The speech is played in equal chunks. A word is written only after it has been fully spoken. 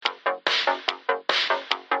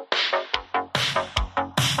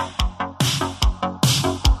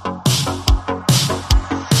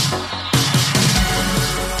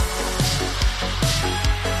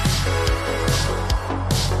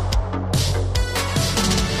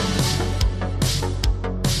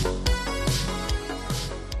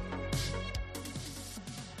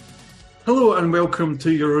Hello and welcome to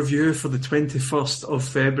your review for the 21st of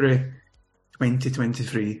February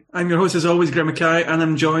 2023. I'm your host as always, Graham Mackay, and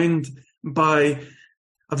I'm joined by,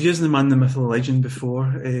 I've used the man, the myth, the legend before.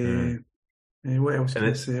 What else can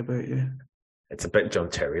I say about you? It's a bit John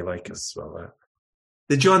Terry-like as well.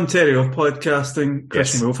 The John Terry of podcasting,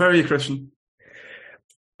 Christian Yes. Wolf. How are you, Christian?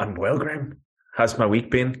 I'm well, Graham. How's my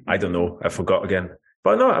week been? I don't know. I forgot again.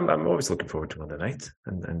 But no, I'm always looking forward to Monday night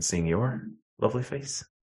and seeing your lovely face.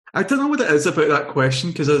 I don't know what it is about that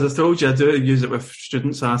question, because as I told you, I do use it with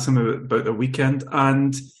students, ask them about the weekend,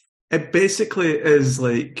 and it basically is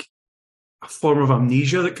like a form of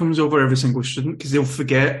amnesia that comes over every single student, because they'll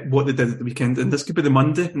forget what they did at the weekend, and this could be the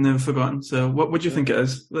Monday, and they've forgotten. So what do you think it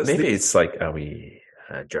is? Maybe it's like a wee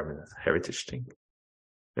German heritage thing.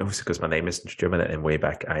 Obviously, because my name is German, and way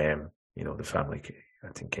back I am, the family, I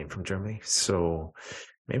think, came from Germany. So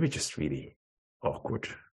maybe just really awkward.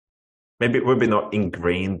 Maybe it would be not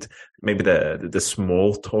ingrained. Maybe the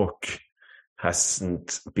small talk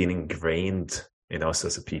hasn't been ingrained in us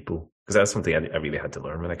as a people. Because that's something I really had to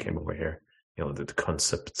learn when I came over here. The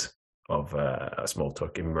concept of small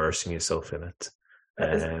talk, immersing yourself in it.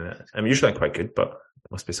 I'm usually quite good, but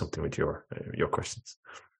it must be something with your questions.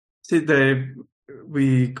 See,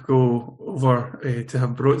 we go over to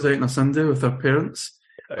have brotzeit on a Sunday with our parents.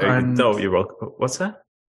 No, you're welcome. What's that?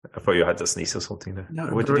 I thought you had to sneeze or something there. No,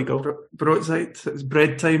 Where did you go? Brotzeit. It's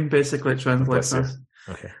bread time, basically, it translates as.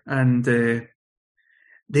 Okay. And they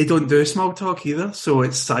don't do small talk either, so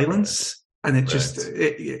it's silence. Right. And it just,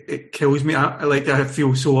 it kills me. I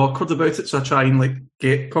feel so awkward about it, so I try and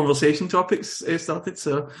get conversation topics started.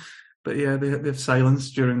 So, but yeah, they have silence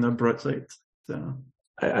during their brotzeit. So.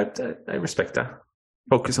 I respect that.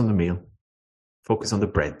 Focus on the meal. Focus on the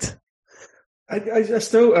bread. I'm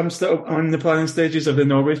still on the planning stages of the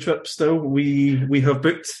Norway trip. Still, we have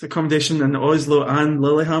booked accommodation in Oslo and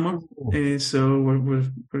Lillehammer, so we're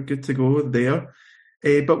good to go there.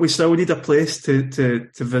 But we still need a place to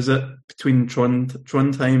visit between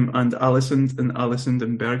Trondheim and Ålesund, and Ålesund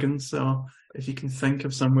and Bergen. So if you can think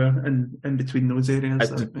of somewhere in between those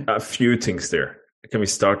areas, a few things there. Can we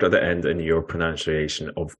start at the end in your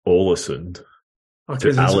pronunciation of Ålesund? To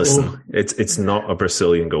Alisson. It's not a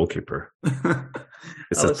Brazilian goalkeeper.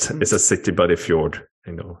 It's a city by the fjord,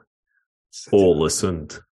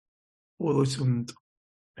 Ålesund. Ålesund.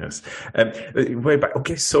 Yes. Way back.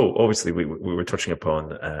 Okay, so obviously we were touching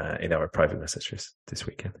upon in our private messages this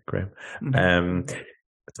weekend, Graham. Mm-hmm.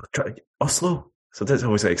 Oslo. So that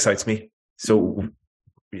always excites me. So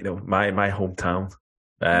my hometown,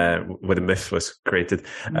 where the myth was created,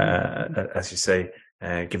 as you say.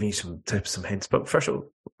 Giving you some tips, some hints. But first of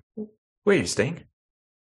all, where are you staying?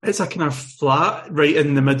 It's a kind of flat right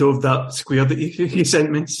in the middle of that square that you sent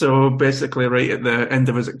me. So basically right at the end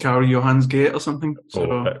of, is it Karl Johans Gate or something?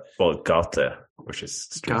 Gata, which is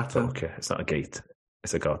street. Gata. Okay, it's not a gate.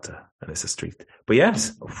 It's a gata, and it's a street. But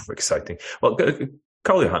yes, exciting. Well,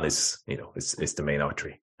 Karl Johan is the main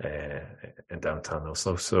artery in downtown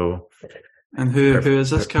Oslo. So, and who is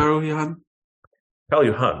this Karl Johan? Karl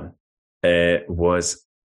Johan was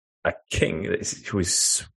a king who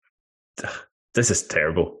was. This is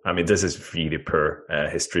terrible. I mean, this is really poor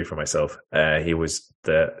history for myself. He was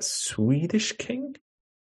the Swedish king,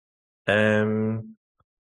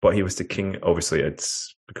 but he was the king. Obviously,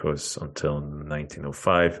 it's because until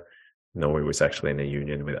 1905, Norway was actually in a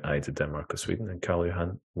union with either Denmark or Sweden, and Karl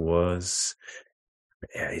Johan was.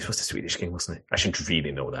 Yeah, he was the Swedish king, wasn't he? I should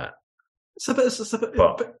really know that. It's a bit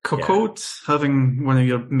cuckold having one of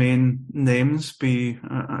your main names be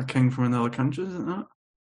a king from another country, isn't that?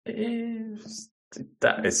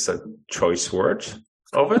 That is a choice word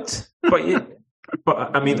of it. But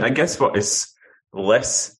I mean, I guess what is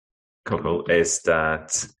less cuckold is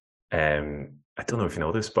that I don't know if you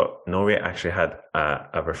know this, but Norway actually had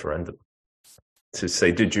a referendum to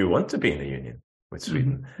say, did you want to be in the union with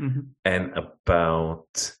Sweden? Mm-hmm. And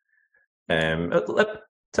about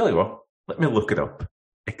tell you what. Let me look it up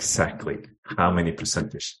exactly how many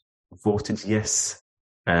percentage voted yes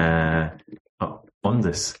on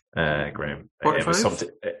this, Graham. It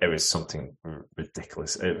was something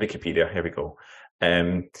ridiculous. Wikipedia, here we go.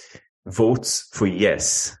 Votes for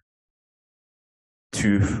yes,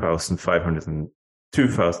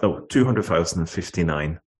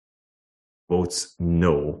 200,059. Votes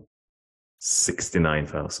no,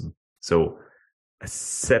 69,000. So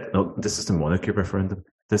this is the monarchy referendum.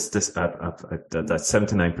 That's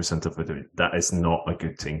 79% of it. That is not a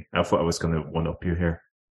good thing. I thought I was going to one up you here,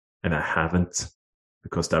 and I haven't,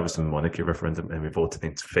 because that was the monarchy referendum, and we voted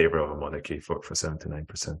in favor of a monarchy for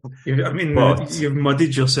 79%. I mean, you've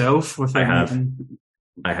muddied yourself with. I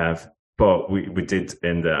have. But we did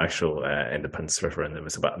in the actual independence referendum,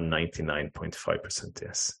 it's about 99.5%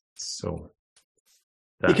 yes. So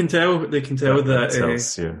you can tell. They can tell that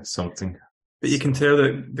tells you something. But you can tell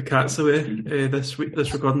that the cat's away this week,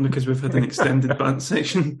 this recording, because we've had an extended band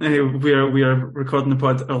section. We are recording the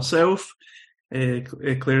pod ourselves.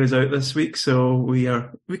 Claire is out this week, so we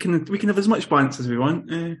can have as much bants as we want.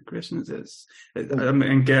 Christian,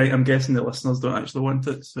 I'm guessing the listeners don't actually want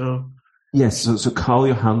it. So yes, so Karl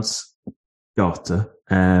Johan's daughter,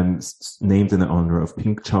 named in honor of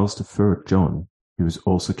King Charles III John, who was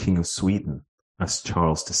also King of Sweden as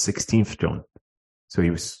Charles XVI John. So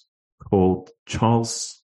he was called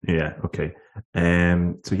Charles. Yeah, okay.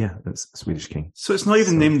 So yeah, that's a Swedish king. So it's not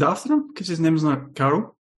even named after him because his name's not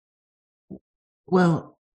Carol.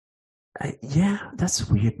 Well, yeah, that's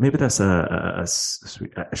weird. Maybe that's I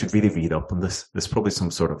should really read up on this. There's probably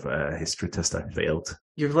some sort of history test I failed.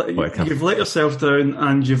 You've let yourself down,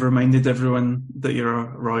 and you've reminded everyone that you're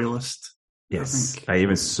a royalist. Yes, I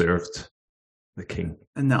even served the king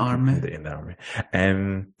in the army. In the army.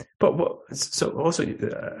 But what? So also,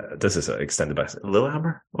 this is extended by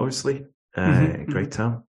Lillehammer, obviously, great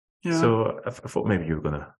town. Yeah. So I thought maybe you were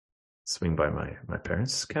gonna swing by my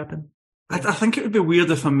parents' cabin. I think it would be weird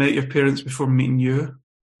if I met your parents before meeting you.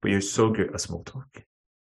 But you're so good at small talk.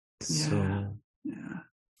 Yeah.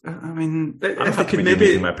 I mean, if I could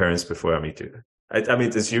maybe meet my parents before I meet you. I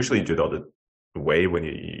mean, it's usually do the other way when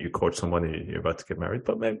you court someone and you're about to get married.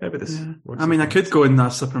 But maybe this. I mean, I could go and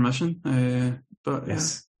ask the permission. But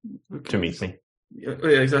yes, to meet me. Yeah,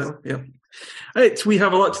 exactly. Yeah. Right, we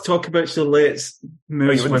have a lot to talk about, so let's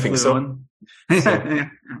move swiftly on.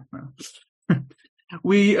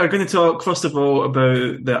 We are going to talk, first of all,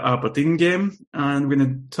 about the Aberdeen game, and we're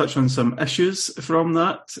going to touch on some issues from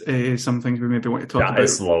that, some things we maybe want to talk about. That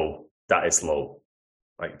is low.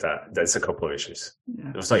 Like that. That's a couple of issues.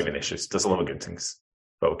 Yeah. There's not even issues. There's a lot of good things.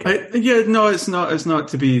 But okay. It's not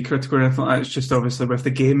to be critical or anything like that. It's just obviously with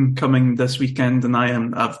the game coming this weekend, and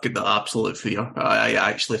I've got the absolute fear. I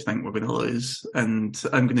actually think we're going to lose, and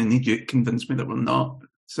I'm going to need you to convince me that we're not.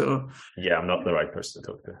 So yeah, I'm not the right person to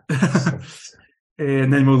talk to.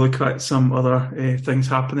 And then we'll look at some other things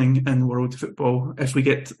happening in world football if we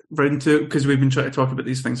get round to it, because we've been trying to talk about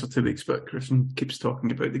these things for 2 weeks, but Christian keeps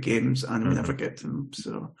talking about the games and we never get to them.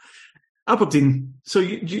 So Aberdeen. So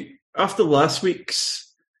you after last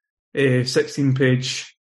week's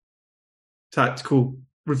 16-page tactical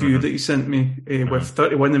review that you sent me with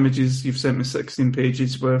 31 images, you've sent me 16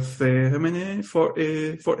 pages with how many?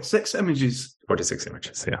 46 images. 46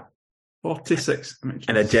 images, yeah. 46 images.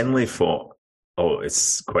 And I generally thought,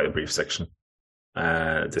 it's quite a brief section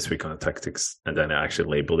this week on the tactics, and then I actually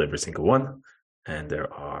labeled every single one, and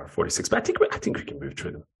there are 46. But I think we can move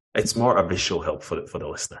through them. It's more a visual help for the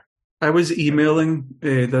listener. I was emailing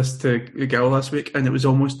this to a gal last week, and it was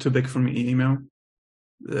almost too big for me to email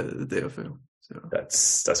the day of it. So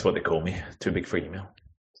that's what they call me, too big for email.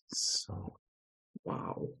 So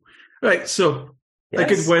wow, right. So a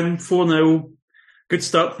good win, 4-0. Good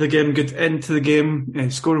start to the game, good end to the game,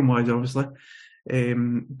 scoring wise, obviously.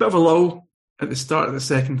 Bit of a lull at the start of the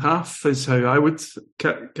second half is how I would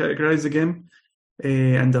categorise the game,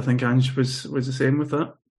 and I think Ange was the same with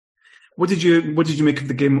that. What did you make of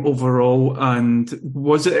the game overall, and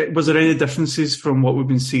was there any differences from what we've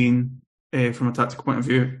been seeing from a tactical point of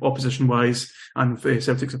view, opposition wise, and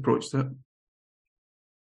Celtic's approach to it?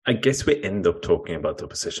 I guess we end up talking about the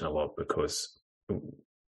opposition a lot because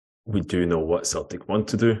we do know what Celtic want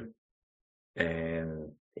to do,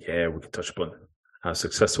 and we can touch upon how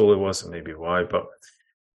successful it was and maybe why. But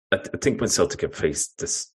I think when Celtic have faced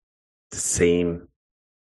the same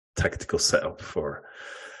tactical setup for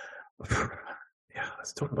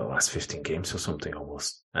let's talk about the last 15 games or something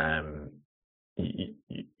almost.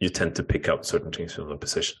 You tend to pick out certain things from the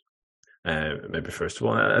opposition. Maybe first of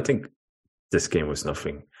all, I think this game was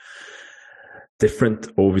nothing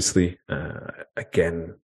different. Obviously,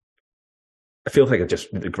 again, I feel like I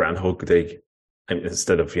just the Groundhog Day. I mean,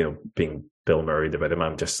 instead of being Bill Murray the weatherman,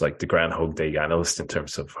 I'm just like the Groundhog Day analyst in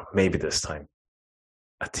terms of maybe this time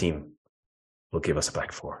a team will give us a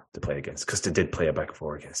back four to play against, because they did play a back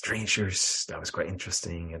four against Rangers. That was quite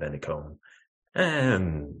interesting, and then they come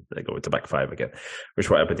and they go with the back five again, which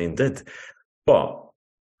what Aberdeen did. But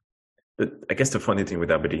I guess the funny thing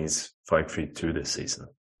with Aberdeen's 5-3-2 this season,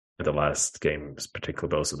 in the last games, particularly,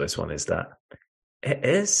 but also this one, is that it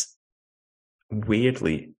is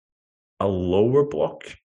weirdly a lower block,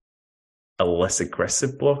 a less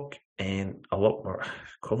aggressive block, and a lot more,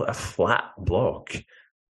 call it a flat block,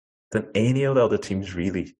 than any of the other teams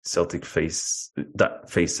really face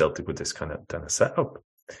Celtic with this kind of setup.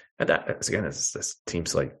 And that, again, it's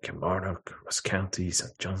teams like Kilmarnock, Ross County,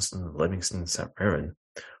 St Johnstone, Livingston, St Mirren,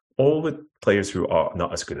 all with players who are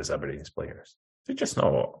not as good as Aberdeen's players. They're just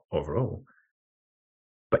not overall.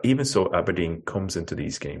 But even so, Aberdeen comes into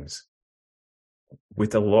these games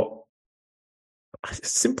with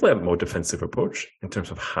simply a more defensive approach in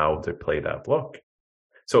terms of how they play that block.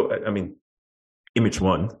 So, I mean, image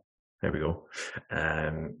 1, there we go,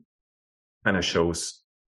 kind of shows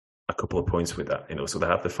a couple of points with that, so they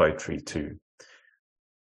have the 5-3-2.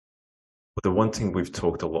 But the one thing we've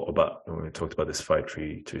talked a lot about when we talked about this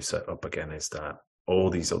 5-3-2 setup again is that all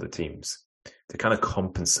these other teams, they kind of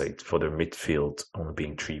compensate for their midfield only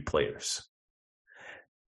being 3 players.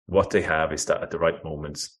 What they have is that at the right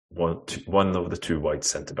moments, one of the 2 wide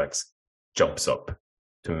centre-backs jumps up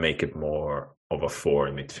to make it more of a 4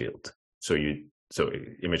 in midfield. So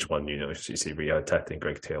image 1, you see Ria Hatate and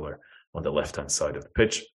Greg Taylor on the left-hand side of the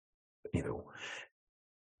pitch,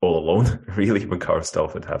 all alone, really, when Carl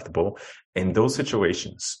Staff would have the ball. In those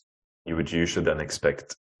situations, you would usually then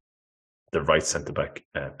expect the right centre-back,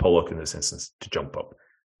 Pollock in this instance, to jump up.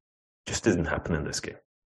 Just didn't happen in this game,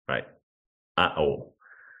 right? At all.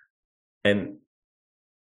 And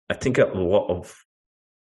I think a lot of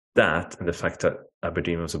that and the fact that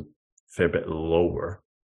Aberdeen was a fair bit lower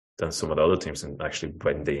than some of the other teams, and actually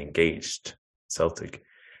when they engaged Celtic,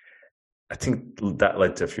 I think that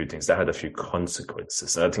led to a few things. That had a few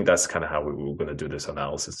consequences. And I think that's kind of how we were going to do this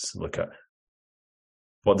analysis, look at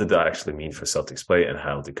what did that actually mean for Celtic's play and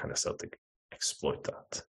how did kind of Celtic exploit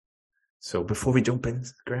that. So before we jump in,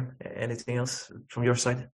 Graham, anything else from your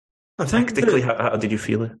side? I think particularly, how did you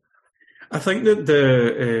feel it? I think that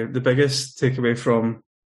the biggest takeaway from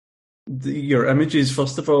your images,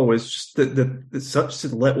 first of all, was just that such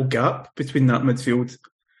a little gap between that midfield.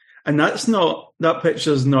 And that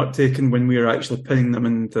picture's not taken when we're actually pinning them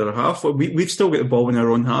in their half. We've still got the ball in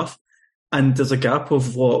our own half. And there's a gap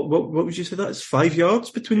of what would you say that is? 5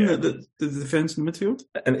 yards between the defence and midfield?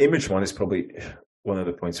 And image 1 is probably one of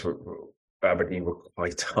the points where Aberdeen were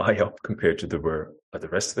quite high up compared to they were at the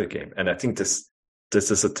rest of the game. And I think this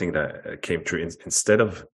is a thing that came through instead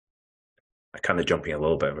of kind of jumping a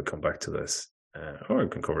little bit, we'll come back to this, or we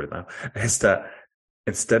can cover it now, is that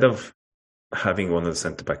instead of having one of the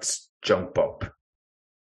centre-backs jump up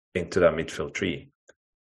into that midfield tree,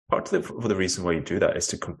 partly for the reason why you do that is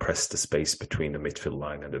to compress the space between the midfield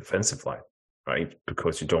line and the defensive line, right?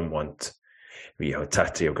 Because you don't want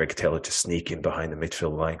Hatate or Greg Taylor to sneak in behind the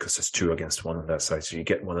midfield line because there's 2 against 1 on that side. So you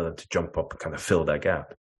get one of them to jump up and kind of fill that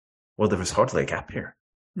gap. Well, there was hardly a gap here.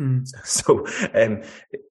 So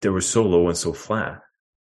they were so low and so flat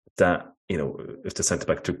that, if the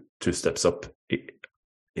centre-back took 2 steps up,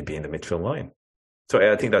 it'd be in the midfield line. So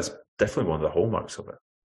I think that's definitely one of the hallmarks of it.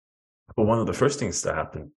 But one of the first things that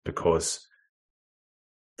happened, because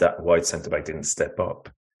that wide centre-back didn't step up,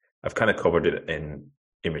 I've kind of covered it in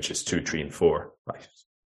images 2, 3, and 4. Like,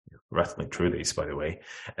 rattling through these, by the way.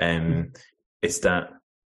 It's that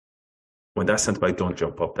when that centre-back don't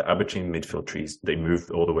jump up, the Aberdeen midfield trees, they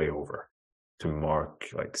moved all the way over to mark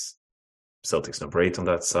like Celtic's number 8 on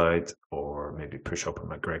that side, or maybe push up on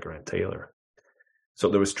McGregor and Taylor. So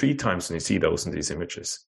there was 3 times when you see those in these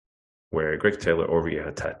images where Greg Taylor or Ria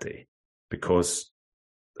Hatate, because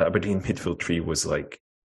the Aberdeen midfield tree was like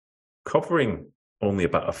covering only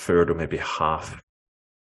about a third or maybe half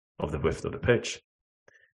of the width of the pitch,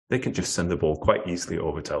 they could just send the ball quite easily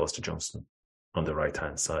over to Alistair Johnston on the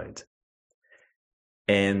right-hand side.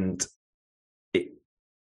 And it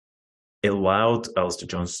allowed Alistair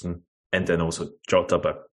Johnston, and then also jotted up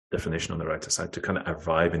a definition on the right-hand side, to kind of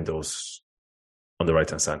arrive in those on the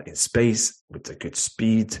right-hand side in space with a good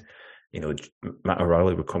speed. Matt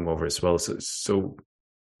O'Reilly would come over as well. So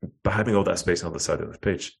by having all that space on the side of the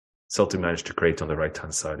pitch, Celtic managed to create on the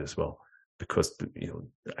right-hand side as well, because,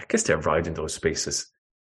 I guess they arrived in those spaces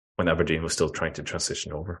when Aberdeen was still trying to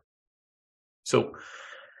transition over. So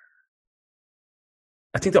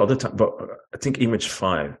I think the other time, but I think image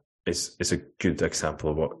 5 is a good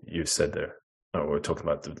example of what you said there. We're talking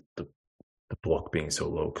about the block being so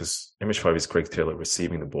low, because image 5 is Greg Taylor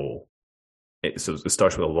receiving the ball. So it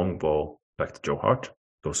starts with a long ball back to Joe Hart,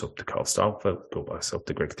 goes up to Carl Starfelt, goes back up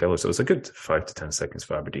to Greg Taylor. So it's a good 5 to 10 seconds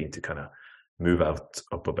for Aberdeen to kind of move up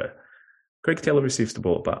a bit. Greg Taylor receives the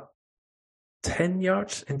ball about 10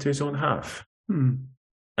 yards into his own half. And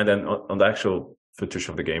then on the actual footage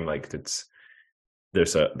of the game, like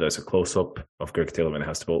there's a close-up of Greg Taylor when he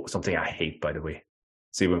has the ball. Something I hate, by the way.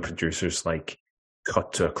 See when producers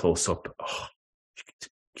cut to a close-up, you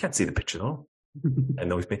can't see the pitch at all.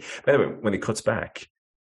 Annoys me. By the way, when he cuts back,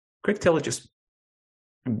 Greg Taylor just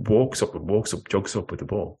walks up, jogs up with the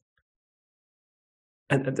ball.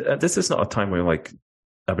 And this is not a time where like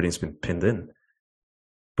Aberdeen's been pinned in,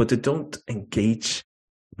 but they don't engage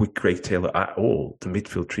with Craig Taylor at all, the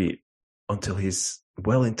midfield three, until he's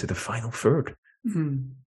well into the final third. Mm-hmm.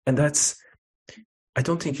 And I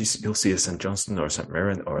don't think you'll see a St. Johnstone or St.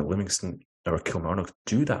 Mirren or Livingston or Kilmarnock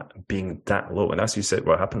do that, being that low. And as you said,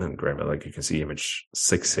 what happened in Graham, like you can see image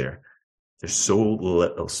 6 here, there's so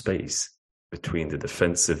little space between the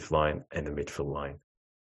defensive line and the midfield line.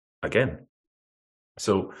 Again.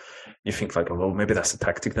 So you think like, oh, maybe that's a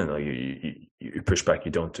tactic then. Like you push back,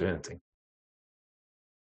 you don't do anything.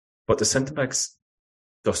 But the centre-backs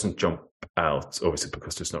doesn't jump out, obviously,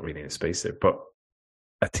 because there's not really any space there. But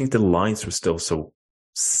I think the lines were still so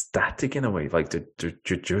static in a way. Like they're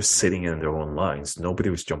just sitting in their own lines. Nobody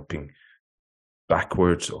was jumping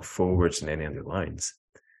backwards or forwards in any of the lines.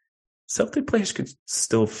 Celtic players could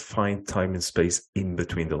still find time and space in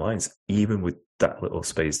between the lines, even with that little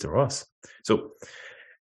space there was. So,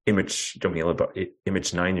 jumping a little bit,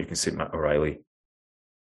 image 9, you can see Matt O'Reilly,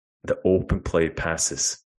 the open play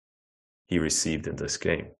passes he received in this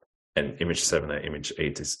game. And image 7 and image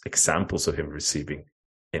 8 is examples of him receiving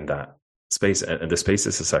in that space. And the space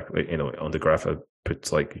is exactly, on the graph I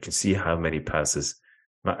put, like, you can see how many passes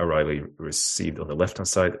Matt O'Reilly received on the left-hand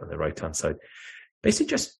side and the right-hand side.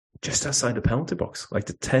 Basically just outside the penalty box, like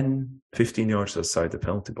the 10, 15 yards outside the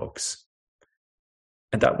penalty box.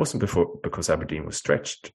 And that wasn't because Aberdeen was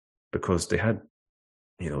stretched, because they had,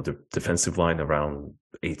 the defensive line around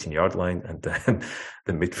 18-yard line and then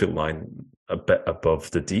the midfield line a bit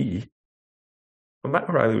above the D. But Matt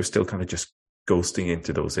O'Reilly was still kind of just ghosting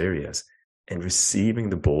into those areas and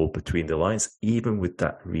receiving the ball between the lines, even with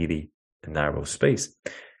that really narrow space.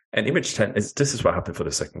 And image 10, this is what happened for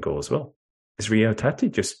the second goal as well. Is Rio Tati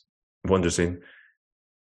just wanders in.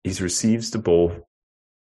 He receives the ball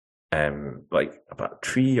like about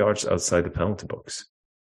 3 yards outside the penalty box.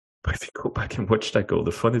 But if you go back and watch that goal,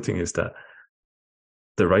 the funny thing is that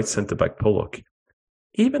the right centre-back, Pollock,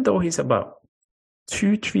 even though he's about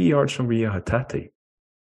 2-3 yards from Rio Hatate,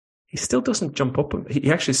 he still doesn't jump up.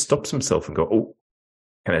 He actually stops himself and go, oh,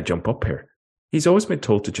 can I jump up here? He's always been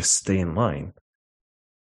told to just stay in line.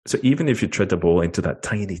 So even if you tread the ball into that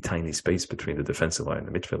tiny, tiny space between the defensive line and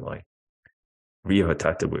the midfield line, Rio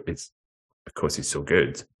Hatate, it's because he's so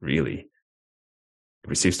good, really. He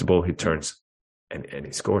receives the ball, he turns, and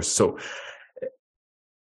he scores. So,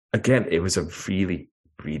 again, it was a really,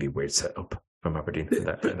 really weird setup from Aberdeen in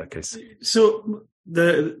that case. So,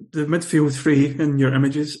 the midfield three in your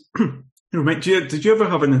images, did you ever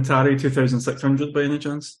have an Atari 2600 by any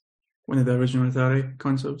chance? One of the original Atari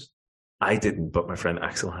consoles? I didn't, but my friend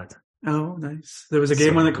Axel had. Oh, nice. There was a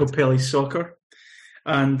game on it called Pele's Soccer.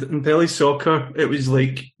 And in Pele's Soccer, it was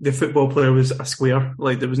like the football player was a square.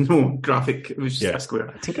 Like there was no graphic. It was just a square.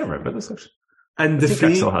 I think I remember this actually. And I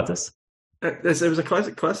think Axel had this. It was a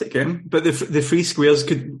classic game. But the three squares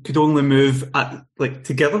could only move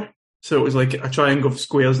together. So it was like a triangle of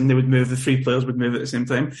squares and they would move, the three players would move at the same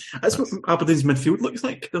time. That's what Aberdeen's midfield looks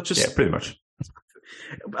like. They're just... Yeah, pretty much.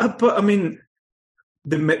 But I mean...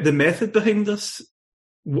 The method behind this,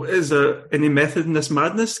 is there any method in this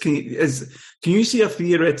madness? Can you see a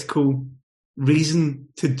theoretical reason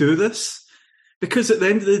to do this? Because at the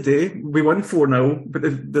end of the day, we won 4-0, but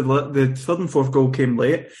the third and fourth goal came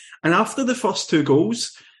late. And after the first two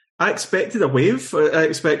goals, I expected a wave. I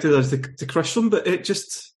expected us to crush them, but it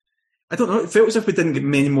just, I don't know, it felt as if we didn't get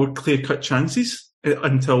many more clear-cut chances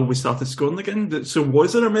until we started scoring again. So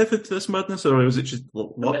was there a method to this madness, or was it just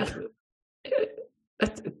luck?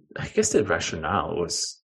 I guess the rationale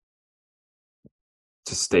was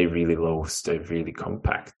to stay really low, stay really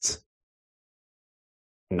compact,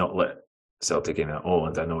 not let Celtic in at all.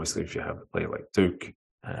 And then obviously if you have a player like Duke,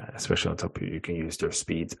 especially on top, you can use their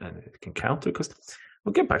speed and it can counter. Because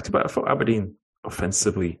we'll get back to that. I thought Aberdeen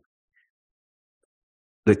offensively,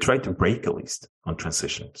 they tried to break at least on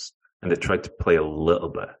transitions and they tried to play a little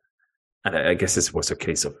bit. And I guess this was a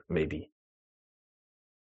case of maybe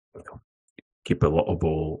keep a lot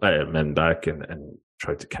of men back and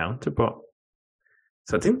try to counter. But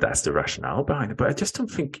so I think that's the rationale behind it. But I just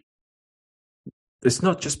don't think it's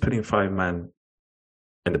not just putting 5 men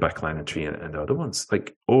in the back line and 3 and the other ones.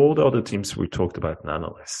 Like all the other teams we talked about and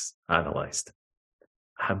analyzed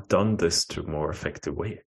have done this to a more effective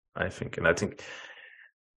way, I think. And I think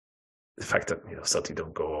the fact that Celtic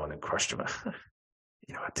don't go on and crush them,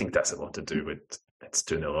 I think that's a lot to do with it's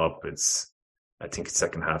 2-0 up. I think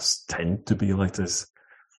second halves tend to be like this.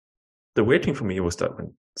 The weird thing for me was that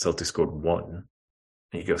when Celtic scored 1,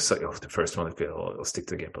 and you go, the first one, I'll stick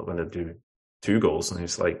to the game. But when they do 2 goals, and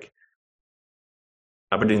it's like,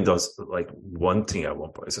 Aberdeen does like one thing at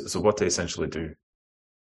one point. So what they essentially do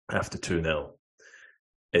after 2-0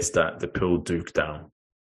 is that they pulled Duke down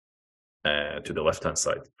to the left-hand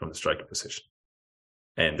side from the striker position.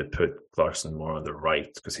 And they put Clarkson more on the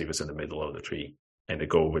right because he was in the middle of the tree. And they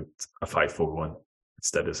go with a 5-4-1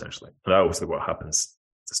 instead, essentially. And that was what happens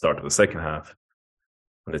at the start of the second half.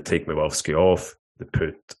 When they take Miłowski off, they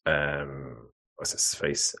put, what's his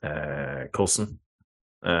face? Coulson,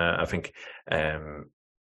 I think, on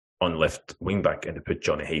left wing back, and they put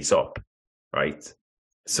Johnny Hayes up, right?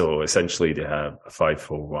 So essentially they have a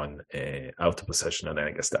 5-4-1 out of possession. And then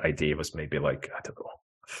I guess the idea was maybe like, I don't know,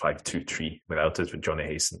 5-2-3 without it, with Johnny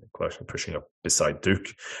Hayes and Clarkson pushing up beside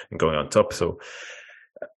Duke and going on top. So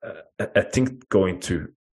I think going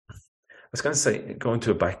to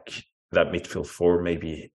a back, that midfield four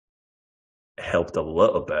maybe helped a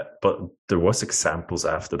little bit, but there was examples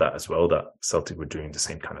after that as well that Celtic were doing the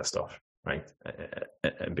same kind of stuff, right?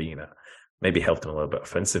 And being that maybe helped them a little bit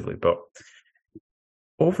offensively, but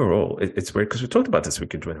overall it's weird because we talked about this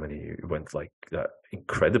weekend when he went like that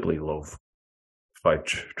incredibly low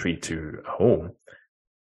 5-3-2 at home.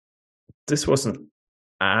 This wasn't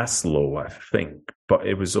as low, I think, but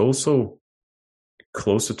it was also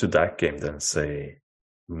closer to that game than, say,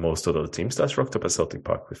 most of the teams that's rocked up at Celtic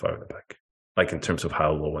Park with 5 in the back. Like in terms of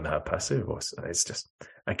how low and how passive it was. And it's just,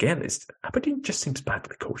 again, Aberdeen just seems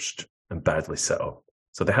badly coached and badly set up.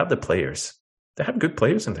 So they have the players. They have good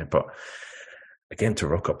players in there, but again, to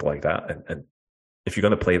rock up like that, and if you're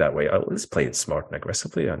going to play that way, let's play it smart and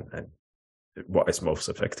aggressively and what is most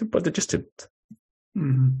effective, but they just didn't.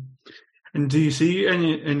 Mm-hmm. And do you see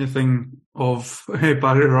anything of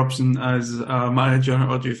Barry Robson as a manager,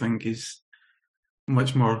 or do you think he's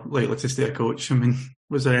much more likely to stay a coach? I mean,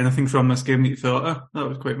 was there anything from this game that you thought, that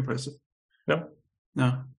was quite impressive? No.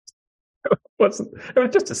 It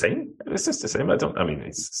was just the same. It's just the same.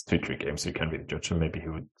 It's 2-3 games, so you can't be the judge, and maybe he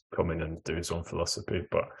would come in and do his own philosophy,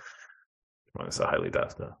 but it's a highly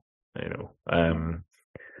doubt that,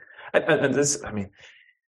 and this, I mean,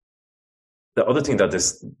 the other thing that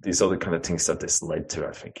these other kind of things that this led to,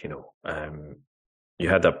 I think, you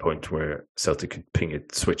had that point where Celtic could ping it,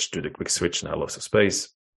 do the quick switch and have lots of space,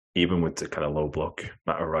 even with the kind of low block.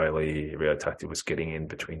 Matt O'Reilly, Rio Tati was getting in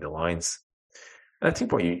between the lines. And I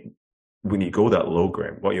think when you go that low,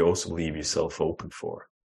 Graham, what you also leave yourself open for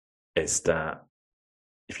is that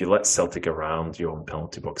if you let Celtic around your own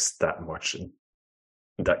penalty box that much and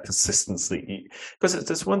that consistency, because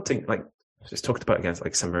there's one thing, like, just talked about against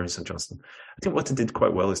like St. Mary's and Johnston. I think what they did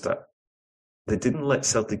quite well is that they didn't let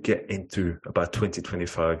Celtic get into about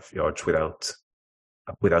 20-25 yards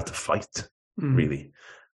without a fight, really.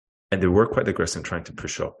 And they were quite aggressive trying to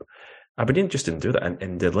push up. Aberdeen just didn't do that,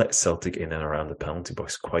 and they let Celtic in and around the penalty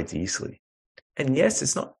box quite easily. And yes,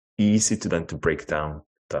 it's not easy to then to break down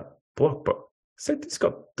that block, but Celtic's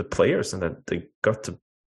got the players, and then they got to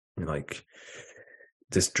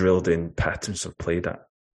this drilled in patterns of play that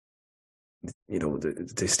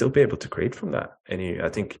they still be able to create from that. And I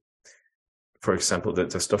think, for example,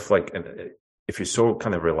 the stuff like, if you're so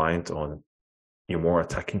kind of reliant on your more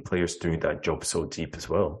attacking players doing that job so deep as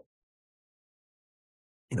well,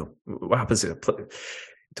 what happens is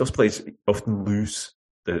those players often lose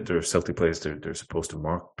their Celtic players they're supposed to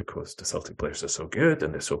mark because the Celtic players are so good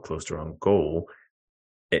and they're so close to their own goal.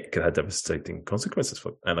 It could have devastating consequences for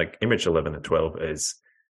them. And like image 11 and 12 is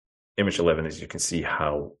you can see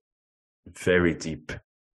how very deep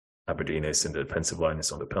Aberdeen is in the defensive line,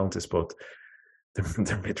 is on the penalty spot. Their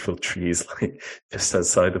midfield tree is like just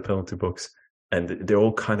outside the penalty box, and they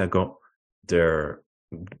all kind of got their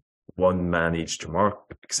one man each to mark,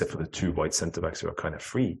 except for the two wide centre backs who are kind of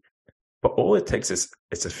free. But all it takes is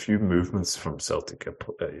a few movements from Celtic,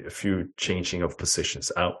 a few changing of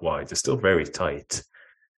positions out wide. They're still very tight,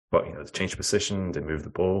 but they change position, they move the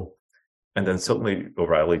ball, and then suddenly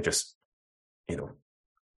O'Reilly just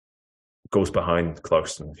goes behind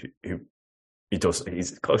Clarkson,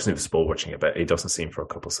 Clarkson was ball watching a bit. He doesn't see him for a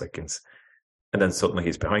couple of seconds. And then suddenly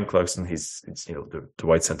he's behind Clarkson. The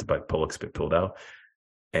wide centre back Pollock's been pulled out.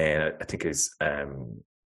 And I think it's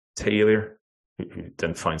Taylor who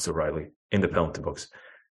then finds O'Reilly in the penalty box.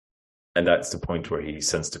 And that's the point where he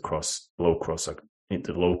sends the low cross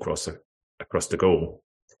across the goal.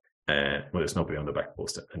 Well, there's nobody on the back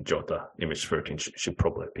post. And Jota, image 13, should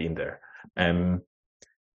probably have been there.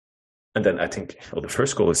 And then I think the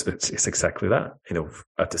first goal is exactly that.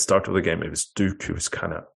 At the start of the game, it was Duke who was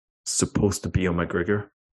kind of supposed to be on McGregor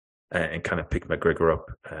and kind of pick McGregor up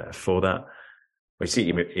for that. When you see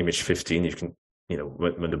image 15, you can,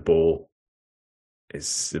 when the ball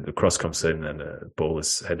the cross comes in and the ball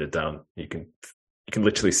is headed down, you can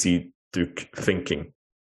literally see Duke thinking,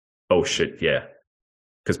 "Oh shit, yeah,"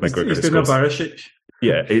 because McGregor is going to Barisic.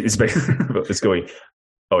 Yeah, it's going.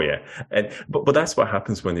 Oh yeah, but that's what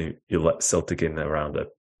happens when you let Celtic in around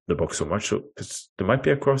the box so much, because there might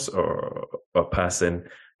be a cross or a pass in,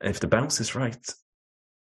 and if the bounce is right,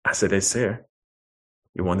 as it is there,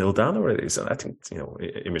 you're 1-0 down already. So I think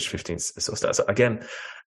image 15 is so sad. So again,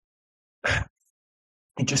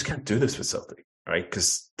 you just can't do this with Celtic, right?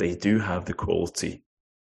 Because they do have the quality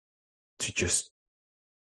to just,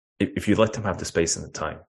 if you let them have the space and the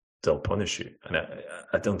time, they'll punish you. And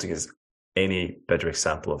I don't think there's any better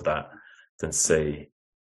example of that than, say,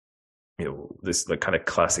 this like kind of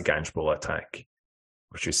classic Ange Ball attack,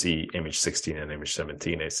 which you see image 16 and image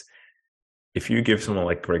 17 is, if you give someone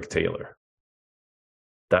like Greg Taylor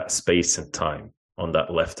that space and time on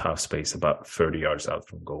that left half space about 30 yards out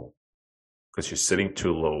from goal, because you're sitting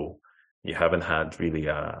too low, you haven't had really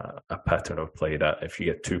a pattern of play that if you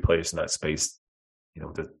get two players in that space,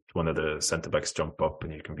 one of the centre-backs jump up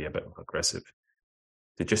and you can be a bit more aggressive.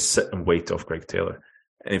 They just sit and wait off Greg Taylor.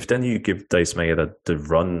 And if then you give Dice Maeda the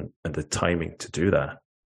run and the timing to do that,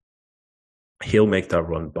 he'll make that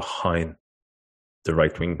run behind the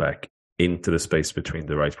right wing back into the space between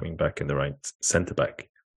the right wing back and the right centre back.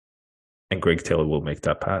 And Greg Taylor will make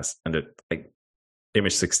that pass. And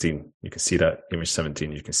image 16, you can see that. Image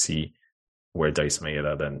 17, you can see where Dice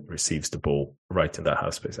Maeda then receives the ball right in that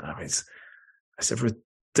half space. I mean, it's a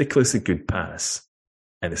ridiculously good pass.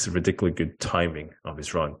 And it's a ridiculously good timing of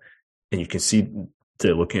his run. And you can see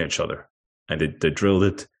they're looking at each other. And they drilled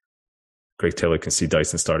it. Greg Taylor can see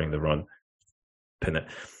Dyson starting the run. Pin it.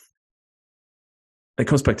 It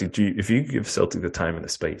comes back to, if you give Celtic the time and the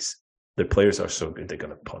space, the players are so good, they're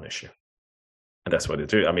going to punish you. And that's what they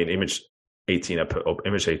do. I mean, image 18 I put up.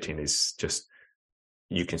 Image 18 is just,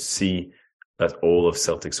 you can see that all of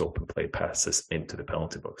Celtic's open play passes into the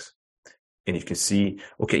penalty box. And you can see,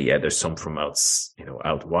 okay, yeah, there's some from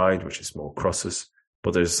out wide, which is more crosses,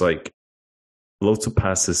 but there's like loads of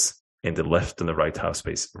passes in the left and the right half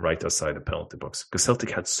space, right outside the penalty box, because Celtic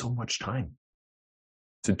had so much time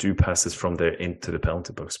to do passes from there into the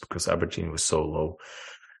penalty box because Aberdeen was so low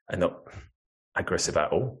and not aggressive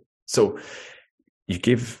at all. So you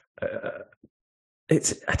give, I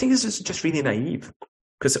think it's just really naive,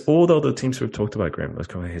 because all the other teams we've talked about, Graham, was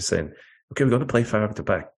coming here saying, okay, we're going to play 5 at the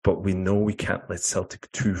back, but we know we can't let Celtic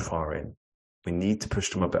too far in. We need to push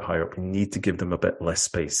them a bit higher up. We need to give them a bit less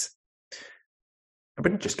space. I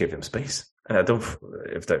wouldn't just give them space. And I don't,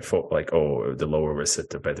 if they thought like, oh, the lower we sit,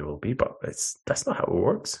 the better it will be, but that's not how it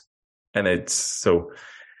works. And it's so,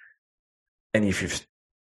 and if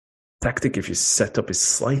your setup is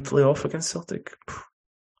slightly off against Celtic,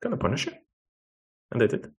 going to punish you. And they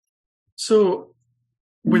did. So,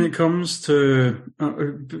 when it comes to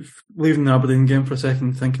leaving the Aberdeen game for a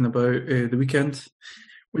second, thinking about the weekend,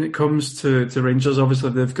 when it comes to Rangers,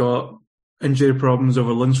 obviously they've got injury problems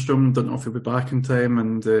over Lundstrom. Don't know if he'll be back in time,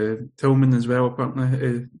 and Tillman as well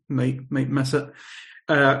apparently might miss it.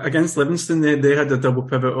 Against Livingston, they had a double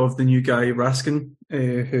pivot of the new guy Raskin,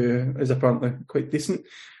 who is apparently quite decent,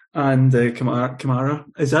 and Kamara.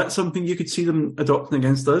 Is that something you could see them adopting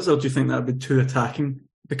against us, or do you think that would be too attacking?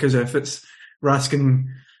 Because if it's Raskin,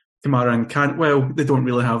 Kamara and Cantwell, they don't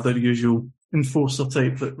really have their usual enforcer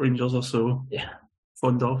type that Rangers are so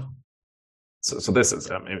fond of. So this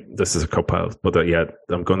is a cop out, but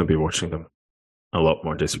I'm going to be watching them a lot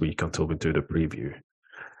more this week until we do the preview,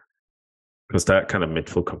 because that kind of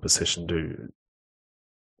midfield composition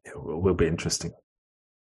will be interesting,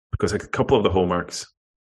 because a couple of the hallmarks,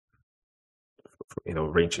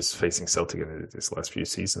 Rangers facing Celtic in this last few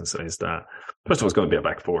seasons is that first of all it's going to be a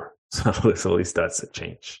back four, so at least that's a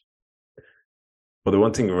change. But the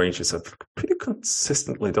one thing the Rangers have pretty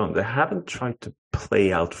consistently done, they haven't tried to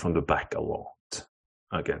play out from the back a lot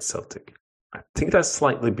against Celtic. I think that's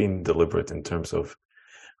slightly been deliberate in terms of,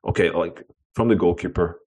 okay, like from the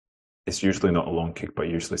goalkeeper, it's usually not a long kick, but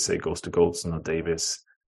usually say it goes to Goldson or Davis.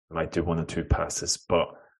 They might do 1 or 2 passes, but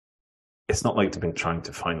it's not like they've been trying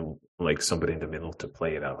to find like somebody in the middle to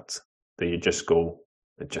play it out. They just go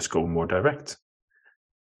more direct.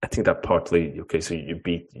 I think that partly, so you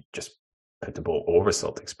just put the ball over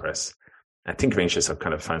Celtic's press. I think Rangers have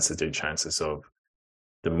kind of fancied their chances of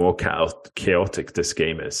the more chaotic this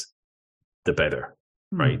game is, the better,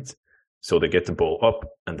 right? So they get the ball up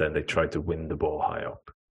and then they try to win the ball high up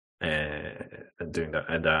and doing that.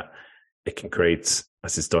 And it can create,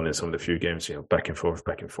 as it's done in some of the few games, back and forth.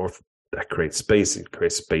 That creates space. It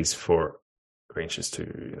creates space for Rangers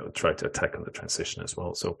to try to attack on the transition as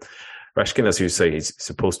well. So Raskin, as you say, he's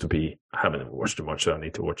supposed to be, I haven't watched him much, so I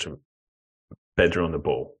need to watch him better on the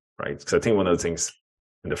ball, right? Because I think one of the things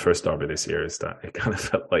in the first derby this year is that it kind of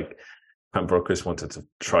felt like Pat Brokers wanted to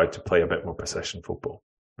try to play a bit more possession football.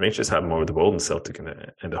 Rangers had more of the ball than Celtic in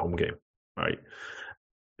the home game, right?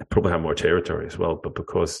 They probably have more territory as well, but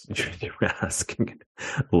because you were asking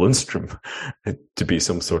Lundstrom to be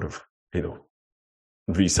some sort of,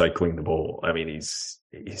 recycling the ball. I mean, he's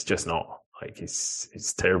just not. Like,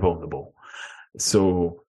 he's terrible on the ball.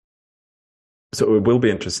 So it will be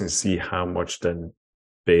interesting to see how much then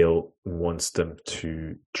Bale wants them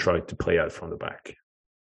to try to play out from the back,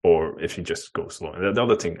 or if he just goes slow. And the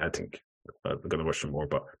other thing, I think, we're going to watch them more,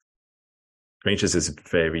 but Rangers is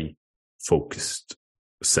very focused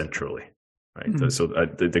centrally, right? Mm-hmm. So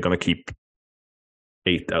they're going to keep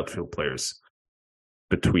 8 outfield players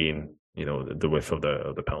between, the width of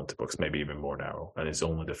the penalty box, maybe even more narrow, and it's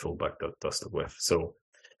only the fullback that does the width. So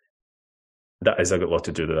that has a lot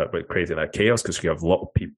to do with that, with creating that chaos, because you have a lot of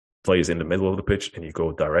players in the middle of the pitch, and you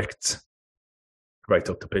go direct right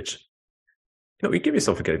up the pitch. You give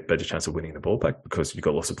yourself a better chance of winning the ball back because you've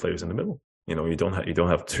got lots of players in the middle. You don't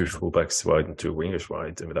have 2 fullbacks wide and 2 wingers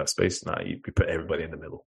wide, and with that space, you put everybody in the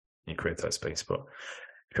middle. You create that space, but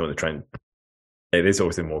if you want to try and, it is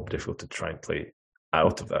obviously more difficult to try and play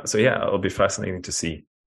out of that. So yeah, it'll be fascinating to see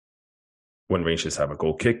when Rangers have a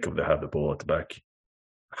goal kick, if they have the ball at the back,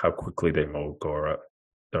 how quickly they will go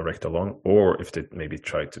direct along, or if they maybe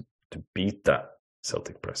try to beat that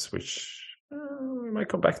Celtic press, which we might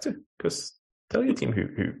come back to, because tell your team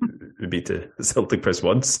who beat the Celtic press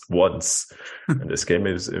once in this game,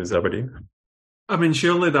 it was Aberdeen. I mean,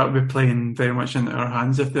 surely that would be playing very much into our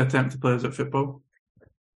hands if they attempt to play us at football.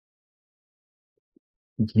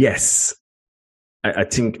 Yes. I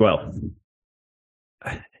think, well,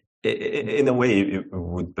 in a way, it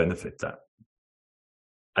would benefit that.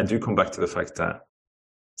 I do come back to the fact that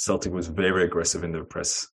Celtic was very aggressive in their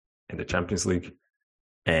press in the Champions League,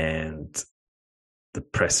 and the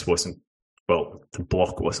press wasn't, well, the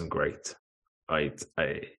block wasn't great.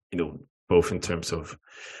 Both in terms of,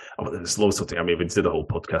 there's loads of things. I mean, we did a whole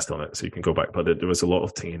podcast on it, so you can go back, but there was a lot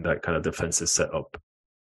of things in that kind of defensive setup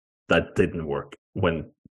that didn't work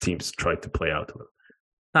when teams tried to play out of it.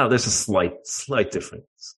 Now, there's a slight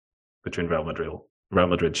difference between Real Madrid,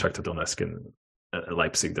 Shakhtar Donetsk, and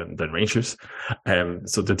Leipzig than Rangers.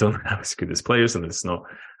 So they don't have as good as players, and it's not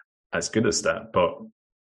as good as that. But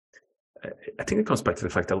I think it comes back to the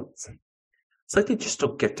fact that it's like they just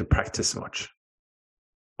don't get to practice much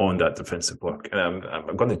on that defensive block. And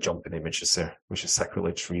I'm going to jump in images there, which is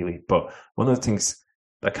sacrilege, really. But one of the things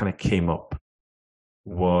that kind of came up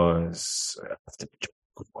was, I have to jump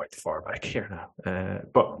quite far back here now,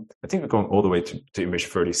 but I think we're going all the way to image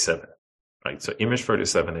 37, right? So image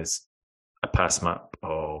 37 is a pass map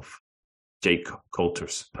of Jake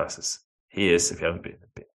Coulter's passes. He is, if you haven't been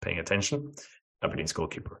paying attention, Aberdeen's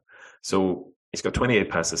goalkeeper. So he's got 28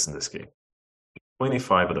 passes in this game.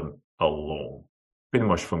 25 of them alone, pretty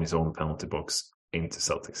much from his own penalty box into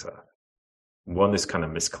Celtic's half. One is kind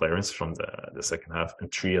of missed clearance from the second half,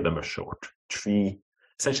 and 3 of them are short.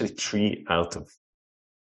 Essentially 3 out of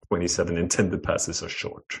 27 intended passes are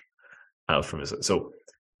short out from his. So,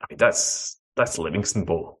 I mean, that's Livingston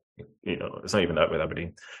ball. It's not even that with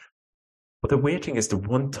Aberdeen. But the weird thing is, the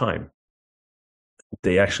one time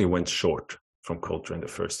they actually went short from Coulter in the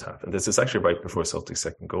first half, and this is actually right before Celtic's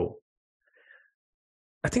second goal.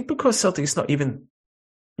 I think because Celtic is not even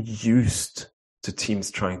used to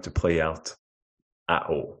teams trying to play out at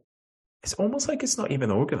all. It's almost like it's not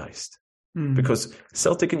even organized. Because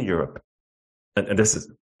Celtic in Europe, and this is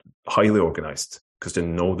highly organized, because they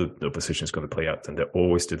know the opposition is going to play out, and they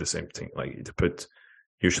always do the same thing. Like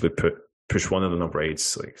usually push one of the number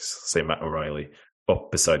 8s, like say Matt O'Reilly, up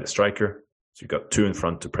beside the striker. So you've got 2 in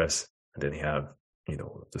front to press, and then you have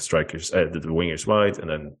the strikers, the wingers wide, and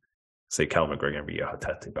then say Cal McGregor and Ria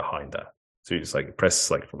Hatate behind that. So you just like press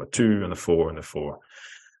like from a 2 and a 4 and a 4,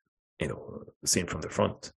 seen from the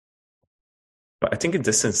front. But I think in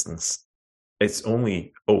this instance, it's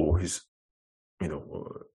only who's, he's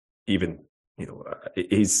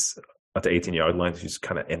at the 18-yard line, who's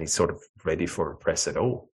kind of any sort of ready for a press at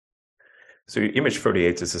all. So image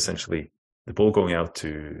 38 is essentially the ball going out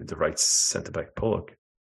to the right centre-back Pollock.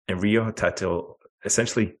 And Rio Hatate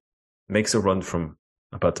essentially makes a run from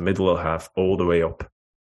about the middle of half all the way up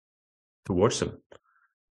towards him.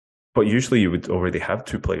 But usually you would already have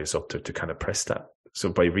 2 players up there to kind of press that. So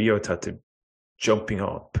by Rio Hatate jumping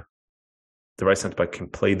up, the right centre-back can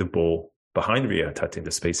play the ball behind Rio Hatate in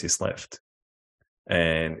the space he's left.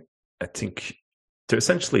 And I think to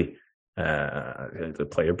essentially the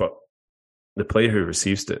player who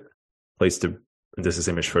receives it and this is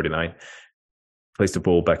image 39, plays the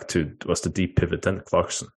ball back to, was the deep pivot then,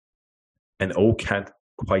 Clarkson. And can't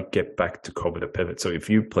quite get back to cover the pivot. So if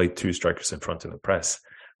you play two strikers in front in the press,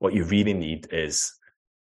 what you really need is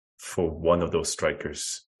for one of those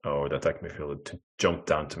strikers or the attack midfielder to jump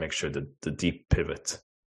down to make sure that the deep pivot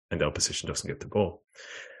in the opposition doesn't get the ball.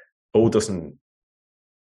 O doesn't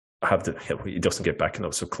have he doesn't get back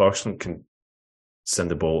enough. So Clarkson can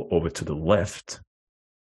send the ball over to the left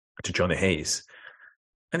to Johnny Hayes.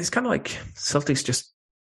 And it's kind of like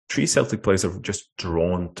three Celtic players are just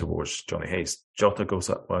drawn towards Johnny Hayes. Jota goes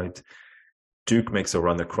up wide. Duke makes a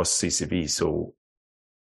run across CCV. So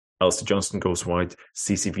Alistair Johnston goes wide.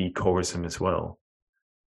 CCV covers him as well.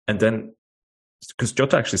 And then, because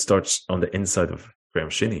Jota actually starts on the inside of Graham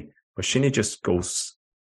Shinnie, but Shinnie just goes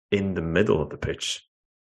in the middle of the pitch,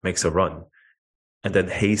 makes a run. And then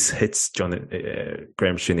Hayes hits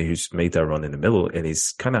Graham Shinnie, who's made that run in the middle. And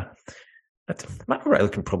he's kind of, Matt O'Reilly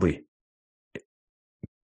can probably,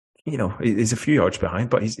 he's a few yards behind,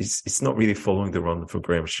 but he's not really following the run for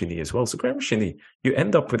Graham Shinnie as well. So Graham Shinnie, you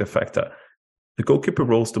end up with the fact that the goalkeeper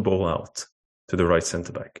rolls the ball out to the right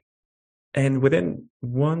centre back. And within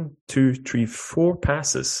 1, 2, 3, 4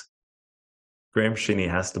 passes, Graham Shinnie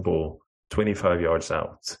has the ball 25 yards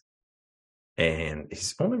out. And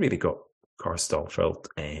he's only really got Carl Stalfelt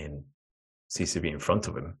and CCV in front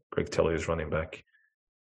of him. Greg Telly is running back.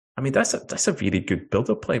 I mean, that's a really good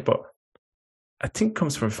build-up play, but I think it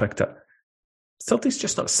comes from the fact that Celtic's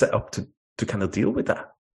just not set up to kind of deal with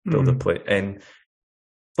that build-up play. And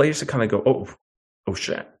players that kind of go, oh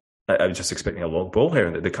shit, I was just expecting a long ball here,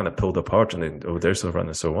 and they kind of pulled apart, and then, there's the run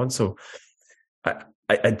and so on. So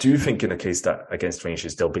I do think in a case that against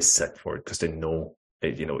Rangers, they'll be set for it because they know,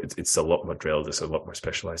 it's a lot more drilled, it's a lot more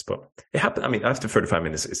specialized. But it happened. I mean, after 35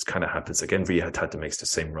 minutes, it kind of happens again. Riyad had to make the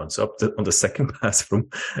same runs up on the second pass from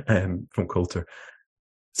Coulter.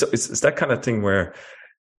 So it's that kind of thing where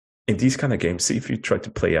in these kind of games, see if you try to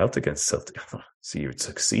play out against Celtic, see you would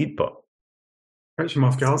succeed, but catch them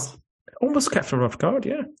off guard. Almost kept them off guard,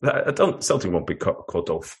 yeah. Celtic won't be caught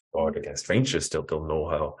off guard against Rangers. They'll know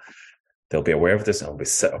how. They'll be aware of this and they'll be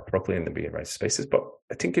set up properly and they'll be in right spaces. But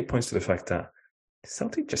I think it points to the fact that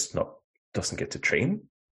Celtic just doesn't get to train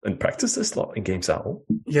and practice this lot in games at all.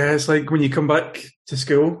 Yeah, it's like when you come back to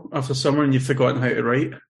school after summer and you've forgotten how to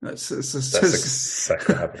write. That's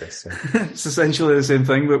exactly how it is. Yeah. It's essentially the same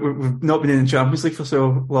thing, but we've not been in the Champions League for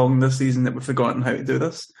so long this season that we've forgotten how to do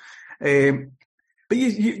this. But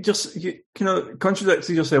you kind of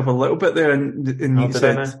contradicted yourself a little bit there, and you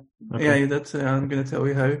said, okay. Yeah, you did. I'm going to tell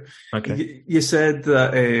you how. Okay. You said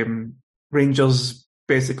that Rangers'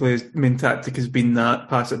 basically main tactic has been that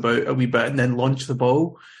pass it about a wee bit and then launch the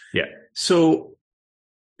ball. Yeah. So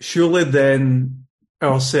surely then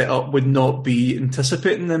our setup would not be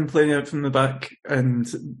anticipating them playing out from the back, and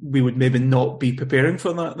we would maybe not be preparing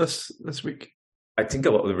for that this week. I think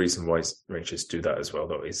a lot of the reason why Rangers do that as well,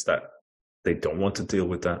 though, is that they don't want to deal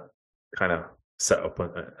with that kind of setup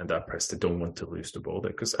and that press. They don't want to lose the ball there.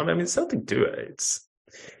 Because, I mean, Celtic do it.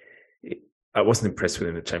 I wasn't impressed with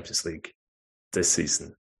in the Champions League this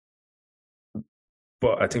season.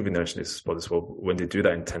 But I think we mentioned this spot as well. When they do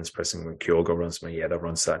that intense pressing, when Kyogo runs, Maeda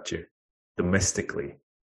runs at you, domestically,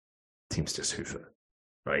 teams just hoof it,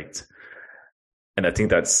 right? And I think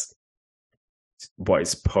that's why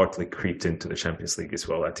it's partly creeped into the Champions League as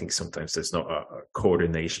well. I think sometimes there's not a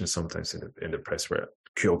coordination sometimes in the press where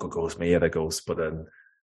Kyogo goes, Maeda goes, but then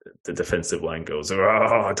the defensive line goes,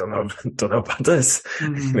 I don't know about this.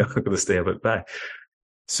 Mm-hmm. I'm going to stay a bit back.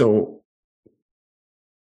 So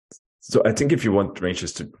I think if you want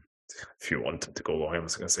Rangers to go long, I'm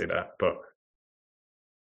just going to say that, but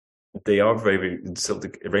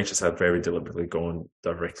Rangers have very deliberately gone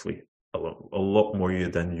directly a lot more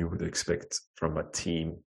than you would expect from a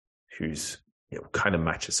team who's kind of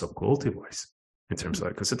matches up quality wise in terms of that,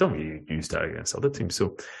 because they don't really use that against other teams.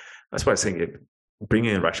 So that's why I'm saying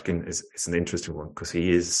bringing in Rashkin is an interesting one, because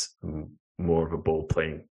he is more of a ball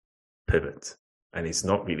playing pivot and he's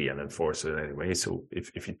not really an enforcer in any way. So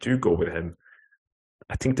if you do go with him,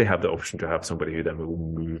 I think they have the option to have somebody who then will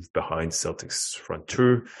move behind Celtic's front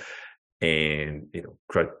two and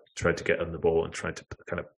try to get on the ball and try to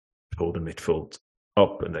kind of pull the midfield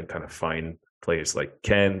up and then kind of find players like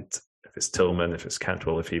Kent, if it's Tillman, if it's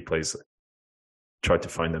Cantwell, if he plays, try to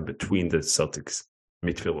find them between the Celtics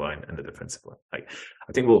midfield line and the defensive line.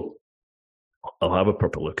 I think I'll have a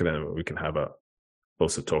proper look at it and we can have a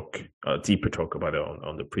deeper talk about it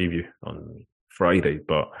on the preview on Friday.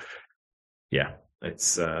 But yeah,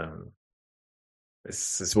 it's one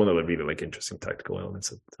of the really interesting tactical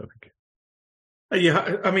elements, I think.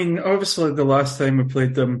 Yeah, I mean, obviously the last time we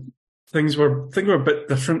played them, things were a bit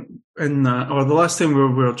different in that, or the last time we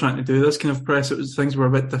were trying to do this kind of press, things were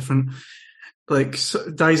a bit different. like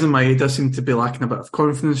Dyson Maeda seemed to be lacking a bit of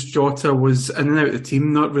confidence. Jota was in and out of the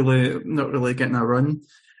team, not really getting a run.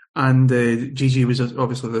 And Gigi was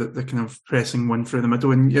obviously the kind of pressing one through the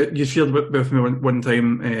middle. And you shared with me one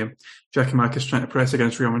time, Giakoumakis trying to press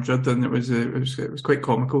against Real Madrid, and it was quite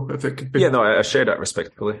comical. If it could be, Yeah, no, I share that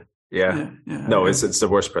respectfully. Yeah. No, yeah. it's the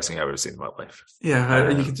worst pressing I've ever seen in my life. Yeah,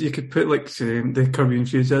 you could put like the Curb Your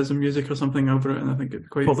Enthusiasm music or something over it, and I think it'd be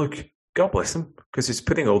quite. Well, look, God bless him, because he's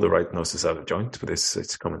putting all the right noses out of joint with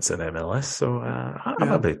his comments in MLS. So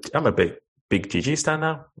I'm a big Gigi stan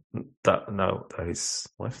now that he's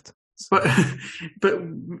left. So. But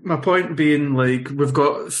my point being, like, we've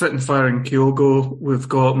got fit and firing Kyogo, we've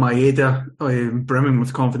got Maeda brimming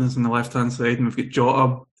with confidence on the left hand side, and we've got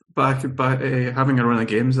Jota back having a run of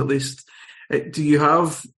games at least. Do you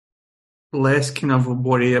have less kind of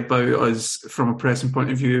worry about us from a pressing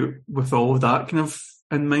point of view with all of that kind of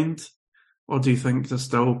in mind, or do you think there's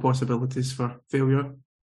still possibilities for failure?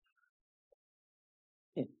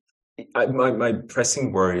 My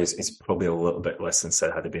pressing worry is probably a little bit less than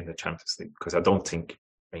said had it been the Champions League, because I don't think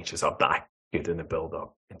Rangers are that good in the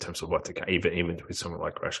build-up in terms of what they can, even with someone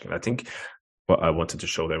like Rashkin. I think what I wanted to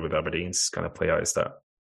show there with Aberdeen's kind of play out is that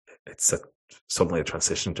it's suddenly a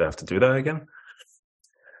transition to have to do that again.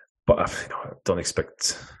 But I don't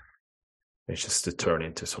expect Rangers to turn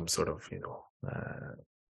into some sort of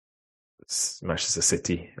Manchester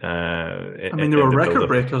City. There were record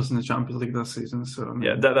breakers in the Champions League this season, so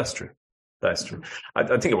yeah, that's true. That's true. I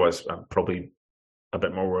think it was probably a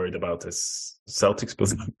bit more worried about this Celtics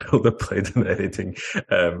build-up play than anything,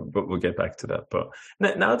 but we'll get back to that. But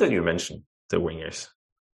now that you mentioned the wingers,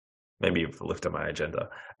 maybe you've looked at my agenda,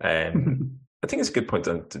 I think it's a good point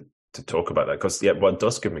to talk about that, because what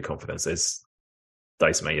does give me confidence is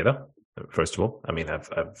Dyson Maeda. First of all, I mean, I've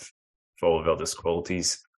for all of Elder's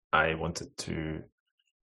qualities, I wanted to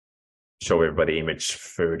show everybody image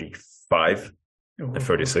 35 and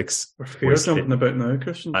 36. We're fear jumping about now,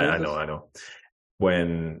 Christian. I know.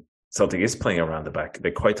 When Celtic is playing around the back,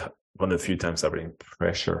 they're quite one of the few times I've been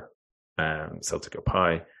pressure Celtic up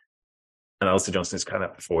high. And Alistair Johnston is kind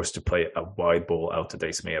of forced to play a wide ball out to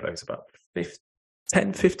Dyson Maeda. It's about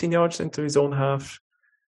 10-15 yards into his own half,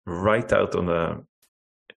 right out on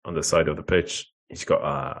the side of the pitch. He's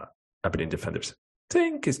got Aberdeen defenders. I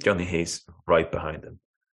think it's Johnny Hayes right behind him.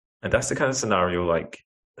 And that's the kind of scenario, like,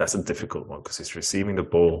 that's a difficult one, because he's receiving the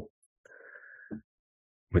ball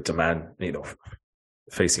with the man,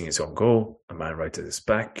 facing his own goal, a man right at his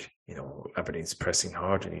back. Aberdeen's pressing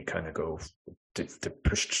hard, and you kind of go to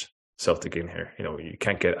push Celtic in here. You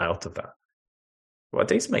can't get out of that. What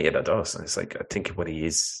Dyson Maeda does, and it's like, I think what he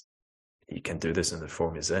is, he can do this in the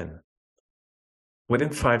form he's in.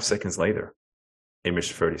 Within 5 seconds later,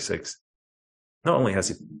 image 36, not only has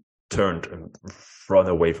he turned and run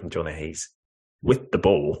away from Johnny Hayes with the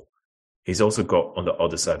ball, he's also got on the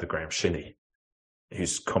other side of Graham Shinney,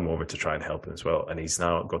 who's come over to try and help him as well. And he's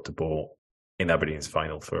now got the ball in Aberdeen's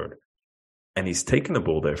final third. And he's taken the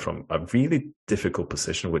ball there from a really difficult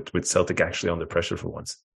position with Celtic actually under pressure for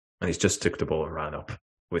once. And he's just took the ball and ran up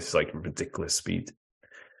with like ridiculous speed.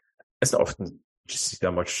 It's not often you see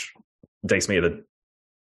that much Dyson Maeda.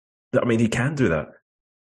 I mean, he can do that.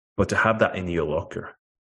 But to have that in your locker,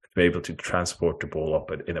 to be able to transport the ball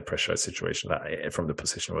up in a pressurized situation that from the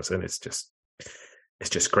position it was in, it's just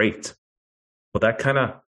great. But that kind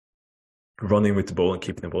of running with the ball and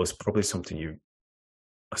keeping the ball is probably something you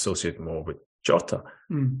associate more with Jota,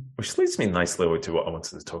 which leads me nicely over to what I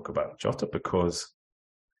wanted to talk about Jota, because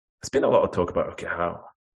there's been a lot of talk about, how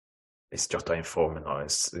is Jota in form and all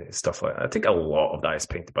this stuff like that. I think a lot of that is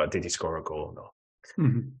painted by, did he score a goal or not?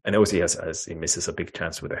 And obviously he misses a big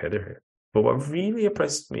chance with a header here. But what really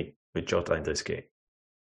impressed me with Jota in this game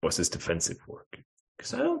was his defensive work,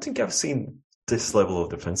 because I don't think I've seen this level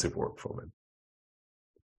of defensive work from him.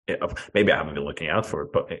 Maybe I haven't been looking out for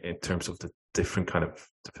it, but in terms of the different kind of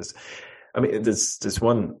defense, I mean, there's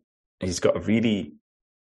one, he's got a really,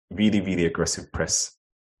 really, really aggressive press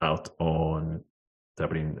out on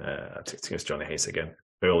Aberdeen. I think it's Johnny Hayes again.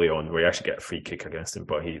 Early on, we actually get a free kick against him,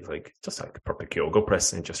 but he's just like a proper Kyogo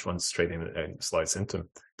press and just runs straight in and slides into him.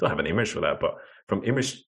 Don't have an image for that, but from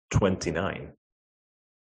image 29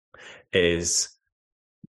 it's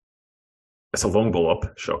a long ball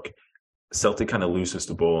up, Shock. Celtic kind of loses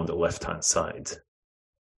the ball on the left-hand side,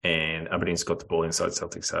 and Aberdeen's got the ball inside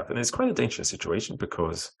Celtic's half. And it's quite a dangerous situation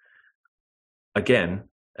because, again,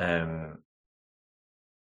 I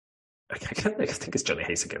think it's Johnny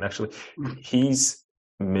Hayes again, actually. He's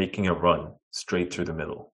making a run straight through the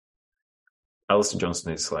middle. Alistair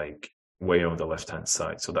Johnston is like way on the left-hand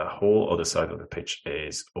side, so that whole other side of the pitch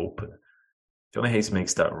is open. Johnny Hayes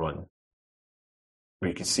makes that run, where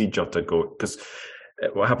you can see Jota go, because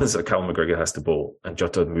what happens is that Callum McGregor has the ball and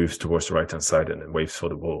Jota moves towards the right-hand side and then waves for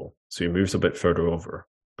the ball. So he moves a bit further over,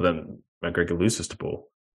 but then McGregor loses the ball.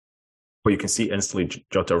 But you can see instantly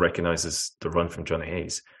Jota recognizes the run from Johnny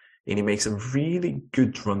Hayes, and he makes a really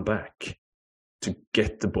good run back to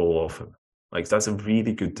get the ball off him. Like, that's a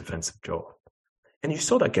really good defensive job. And you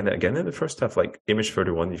saw that again in the first half. Like, image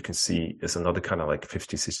 31, you can see is another kind of like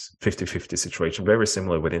 50-50 situation, very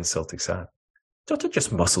similar within Celtic's side. Jota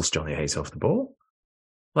just muscles Johnny Hayes off the ball.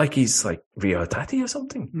 Like he's like Rio Tati or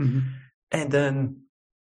something. Mm-hmm. And then,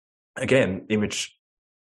 again, image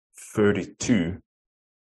 32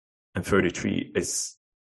 and 33 is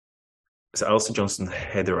Alistair Johnston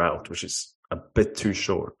header out, which is a bit too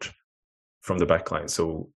short from the back line.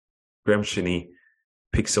 So Graham Shinney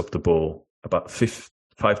picks up the ball about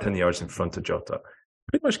 5-10 yards in front of Jota,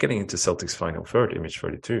 pretty much getting into Celtic's final third, image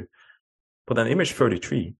 32. But then image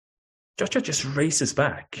 33, Jota just races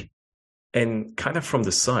back and kind of from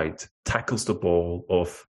the side tackles the ball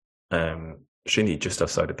off Shinney just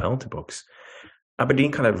outside the penalty box.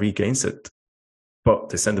 Aberdeen kind of regains it, but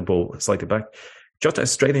they send the ball slightly back. Jota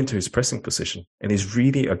is straight into his pressing position and he's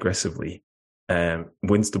really aggressively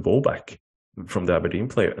wins the ball back from the Aberdeen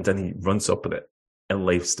player, and then he runs up with it and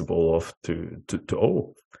lays the ball off to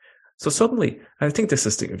O. So suddenly, I think this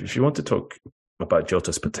is the, if you want to talk about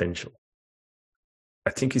Jota's potential, I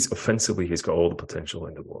think he's got all the potential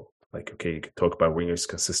in the world. Like, okay, you can talk about wingers'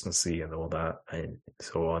 consistency and all that and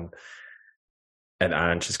so on. And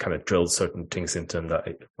Ange has kind of drilled certain things into him that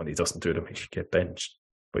when he doesn't do them, he should get benched.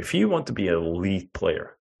 But if you want to be an elite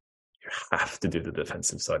player, you have to do the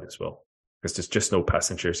defensive side as well. Because there's just no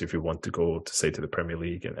passengers if you want to go to, say, to the Premier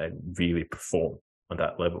League and really perform on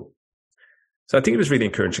that level. So I think it was really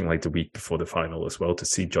encouraging, like the week before the final as well, to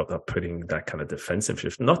see Jota putting that kind of defensive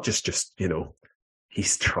shift, not just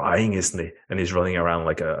he's trying, isn't he? And he's running around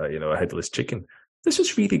like a headless chicken. This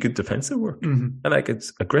was really good defensive work. Mm-hmm. And like,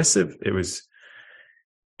 it's aggressive. He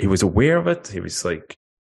was aware of it. He was like,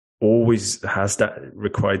 always has that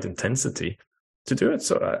required intensity to do it.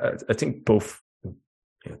 So I think both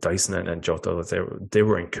Dyson and Jota, they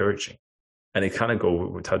were encouraging. And they kind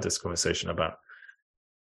of we've had this conversation about,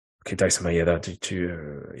 okay, Dyson Maeda,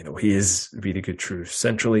 he is really good through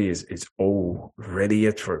centrally, is already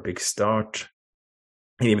yet for a big start.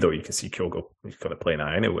 And even though you can see Kyogo, he's going to play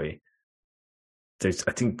now anyway,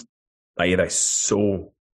 I think Maeda is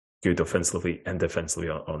so good offensively and defensively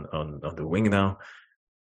on the wing now.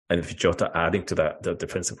 And if Jota adding to that, the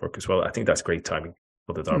defensive work as well, I think that's great timing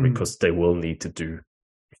for the Derby because they will need to do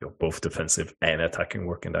both defensive and attacking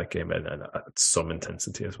work in that game and at some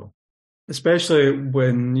intensity as well. Especially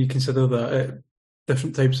when you consider that at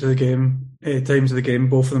different times of the game,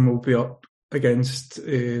 both of them will be up against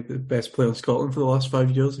the best player in Scotland for the last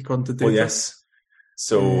 5 years, according to data. Well, yes.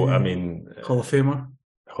 So, Hall of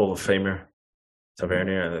Famer,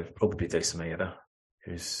 Tavernier, and it'd probably be Dyson Maeda.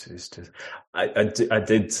 Who's just, I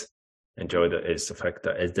did enjoy the fact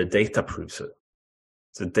that the data proves it.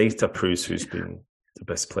 The data proves who's been the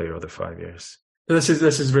best player of the 5 years. This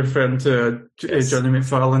is referring to Johnny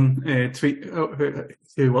McFarlane tweet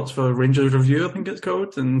who works for Rangers Review, I think it's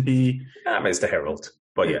called, and he. It's the Herald,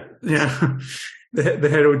 but yeah, the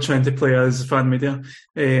Herald trying to play as fan media.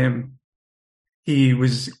 He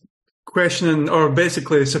was questioning or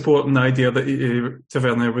basically supporting the idea that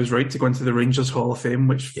Tavernier was right to go into the Rangers Hall of Fame,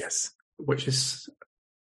 which is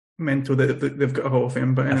mental that they've got a Hall of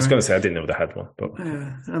Fame. But anyway, I was going to say I didn't know they had one, but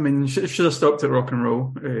should have stopped at rock and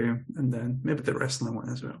roll, and then maybe the wrestling one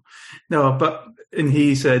as well. No, and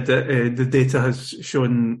he said that the data has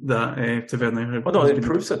shown that Tavernier. Oh no, it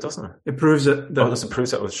proves it, doesn't it? It proves it. It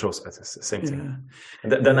proves it. It shows it's the same thing.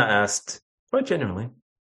 And then I asked, quite generally,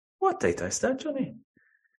 what data is that, Johnny?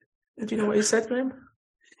 Do you know what he said, Graham?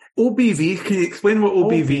 OBV. Can you explain what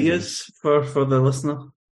OBV is for the listener?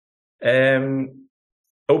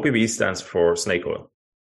 OBV stands for snake oil.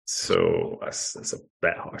 So that's a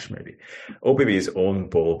bit harsh, maybe. OBV is own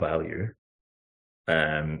ball value.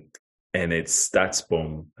 And it's stats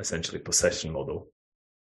bomb, essentially possession model.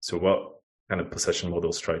 So what kind of possession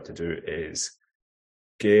models try to do is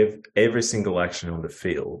give every single action on the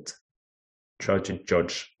field, try to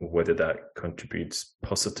judge whether that contributes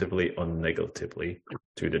positively or negatively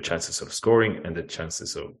to the chances of scoring and the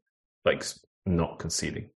chances of not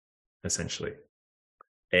conceding, essentially.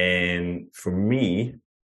 And for me,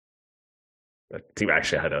 I think I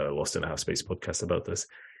actually had a Lost in a Half Space podcast about this.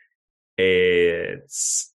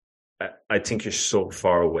 I think you're so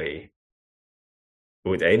far away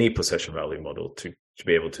with any possession value model to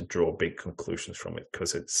be able to draw big conclusions from it,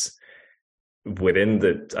 because it's within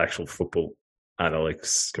the actual football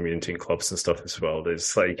analytics community and clubs and stuff as well.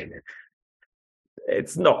 There's like,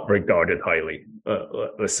 it's not regarded highly.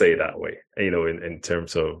 Let's say it that way. In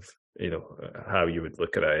terms of how you would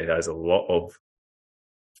look at it. It has a lot of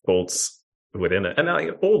faults within it, and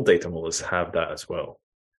all data models have that as well.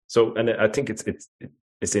 So, and I think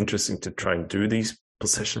it's interesting to try and do these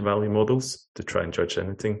possession value models to try and judge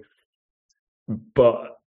anything,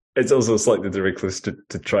 but it's also slightly ridiculous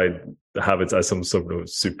to try and have it as some sort of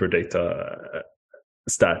super data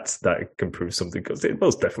stats that can prove something, because they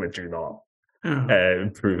most definitely do not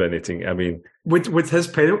prove anything. I mean, with his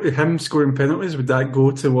penalty, him scoring penalties, would that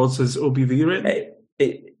go towards his OBV rating?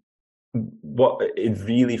 It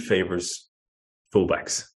really favors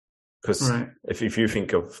fullbacks, because if you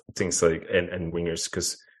think of things like and wingers,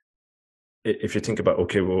 because if you think about,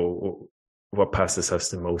 okay, well, what passes has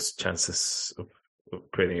the most chances of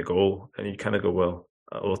creating a goal, and you kind of go, well,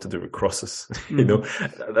 a lot to do with crosses.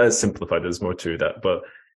 That's simplified. There's more to that, but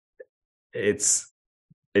it's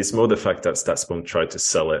more the fact that StatsBomb tried to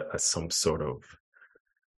sell it as some sort of,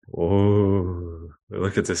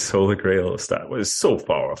 look at this holy grail of stat. Well, it's so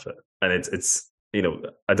far off it, and it's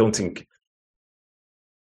I don't think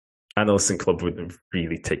analysts and club would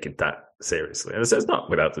really take it that seriously. And it's not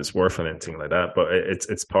without its worth and anything like that, but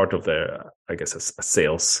it's part of their, I guess, a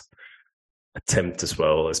sales attempt as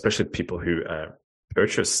well, especially people who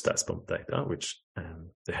purchase StatsBomb data, which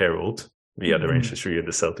the Herald, the other industry in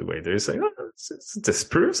the Celtic way, they're saying, this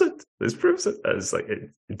proves it. This proves it. I was like,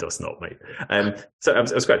 it does not, mate. So I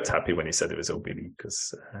was quite happy when he said it was OBD,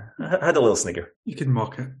 because I had a little snigger. You can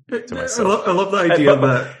mock it. To myself. I love the idea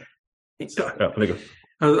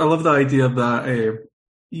I love the idea that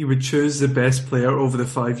you would choose the best player over the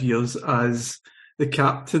 5 years as the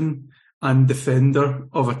captain and defender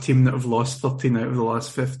of a team that have lost 13 out of the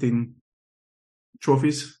last 15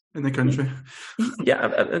 trophies in the country.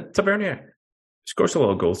 Yeah, Tavernier scores a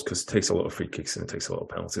lot of goals because it takes a lot of free kicks and it takes a lot of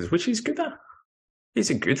penalties, which he's good at.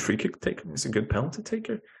 He's a good free kick taker. He's a good penalty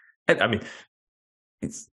taker. And I mean,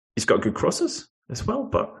 he's got good crosses as well,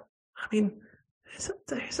 but I mean,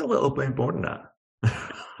 there's a little bit more than that.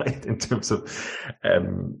 Right, in terms of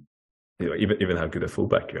even how good a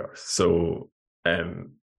fullback you are. So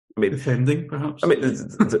defending, perhaps. I mean,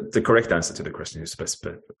 the correct answer to the question is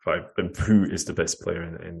specify who is the best player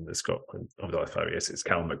in the Scotland over the last 5 years. It's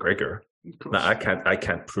Callum McGregor. Now I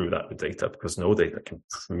can't prove that with data, because no data can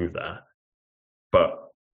prove that.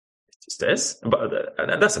 But it just is. But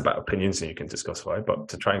and that's about opinions, and you can discuss why. But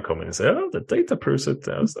to try and come in and say, "Oh, the data proves it,"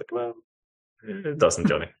 I was like, "Well, it doesn't,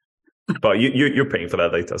 Johnny." But you're paying for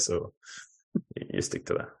that data, so you stick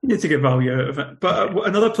to that. You need to get value out of it. But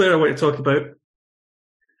another player I want to talk about,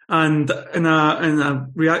 and in a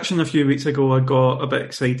reaction a few weeks ago, I got a bit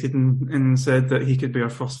excited and said that he could be our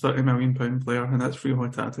first £30 million player, and that's Rio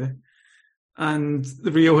Hatate. And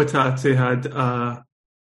the Rio Hatate had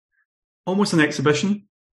almost an exhibition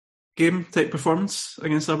game type performance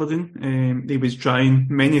against Aberdeen. He was trying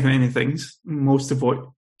many things, most of what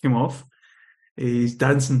came off. His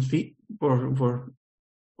dancing feet were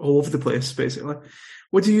all over the place, basically.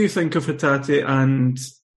 What do you think of Hatate and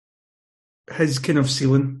his kind of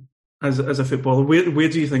ceiling as a footballer? Where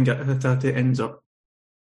do you think Hatate ends up?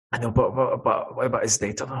 I know, but what about his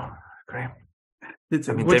data, though, Graham?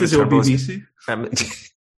 What does the OBB say?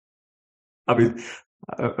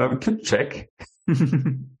 I can check.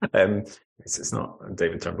 It's not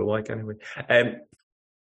David Turnbull like anyway.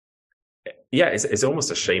 Yeah, it's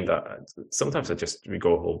almost a shame that sometimes we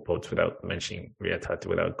go whole pods without mentioning Rio Hatate,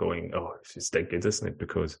 without going, oh, it's dead good, isn't it?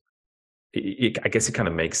 Because I guess it kind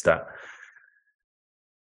of makes that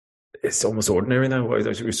it's almost ordinary now.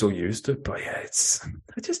 We're so used to it, but yeah,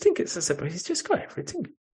 I just think he's just got everything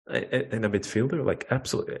in a midfielder, like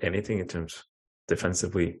absolutely anything in terms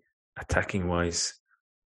defensively, attacking wise.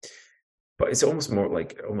 But it's almost more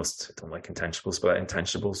like I don't like intangibles, but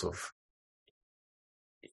intangibles of.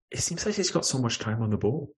 It seems like he's got so much time on the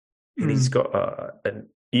ball, and he's got and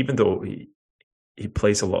even though he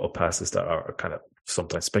plays a lot of passes that are kind of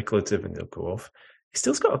sometimes speculative and they'll go off, he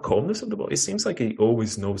still's got a calmness on the ball. It seems like he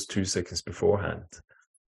always knows 2 seconds beforehand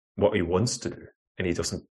what he wants to do, and he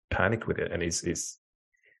doesn't panic with it. And he's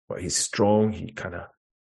strong. He kind of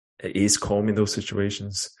is calm in those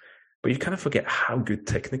situations, but you kind of forget how good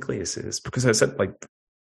technically he is, because I said, like,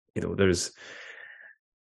 there's.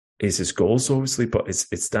 Is his goals, obviously, but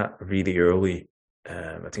it's that really early.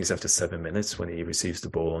 I think it's after 7 minutes when he receives the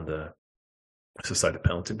ball on the side of the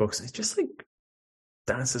penalty box. He just like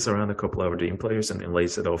dances around a couple of Aberdeen players and then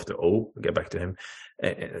lays it off to get back to him,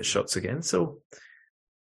 and shots again. So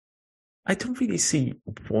I don't really see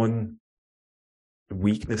one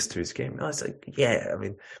weakness to his game. I was like, yeah, I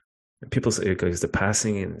mean, people say because the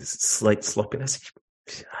passing and slight sloppiness.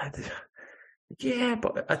 Yeah,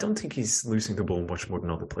 but I don't think he's losing the ball much more than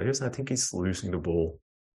other players. I think he's losing the ball.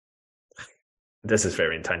 This is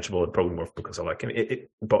very intangible, and probably more because I like him.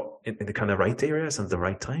 But in the kind of right areas and the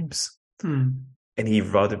right times. And he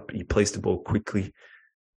plays the ball quickly.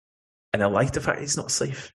 And I like the fact he's not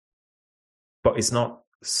safe. But it's not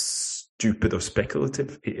stupid or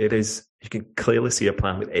speculative. It is, you can clearly see a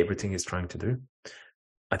plan with everything he's trying to do.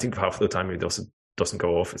 I think half the time he doesn't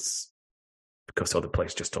go off, it's because other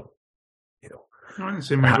players just don't,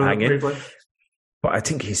 hang in. But I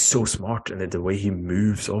think he's so smart in the way he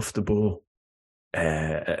moves off the ball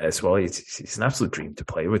as well. He's an absolute dream to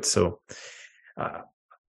play with. So,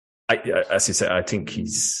 as you said, I think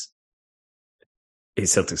he's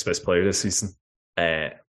Celtic's best player this season,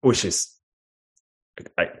 which is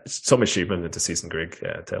some achievement in the season Greg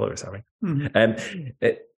Taylor is having.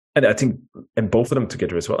 And I think in both of them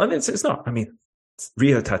together as well. And it's not, I mean,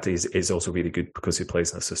 Rio Tati is also really good because he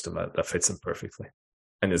plays in a system that fits him perfectly.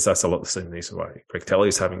 And that's a lot the same reason why Greg Taylor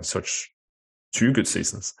is having such 2 good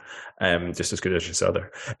seasons, just as good as each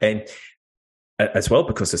other. And as well,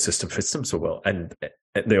 because the system fits them so well. And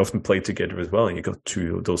they often play together as well. And you got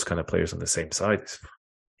 2 of those kind of players on the same side.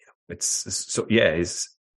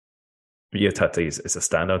 Rio Tati is a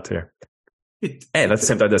standout there. And at the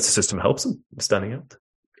same time, that the system helps him standing out.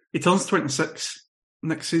 He turns 26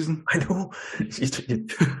 next season. I know.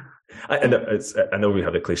 I know we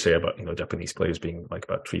have a cliche about Japanese players being like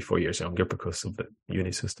about 3-4 years younger because of the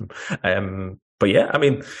uni system. But yeah, I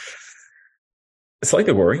mean, it's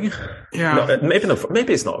slightly worrying. Yeah,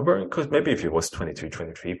 maybe it's not worrying because maybe if he was 22,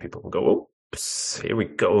 23, people would go, "Oh, here we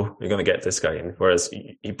go. You're going to get this guy in." Whereas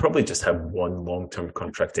he probably just have one long-term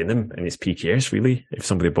contract in him in his peak years. Really, if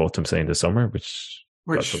somebody bought him, say in the summer, which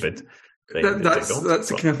God forbid. That's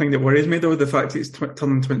the kind of thing that worries me, though, the fact that he's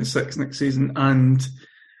turning 26 next season, and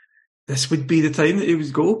this would be the time that he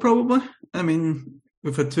would go, probably. I mean,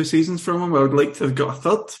 we've had 2 seasons from him. I would like to have got a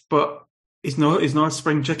third, but he's not a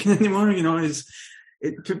spring chicken anymore. The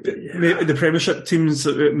Premiership teams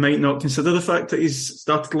might not consider the fact that he's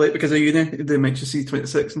started late because of uni. They might just see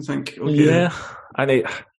 26 and think, okay. Yeah,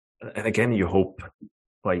 and again, you hope,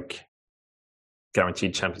 like,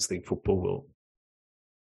 guaranteed Champions League football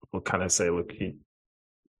will kind of say, look, he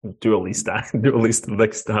do at least the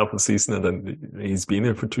next half of the season, and then he's been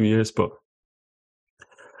here for 2 years. But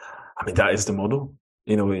I mean, that is the model.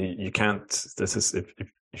 You can't. This is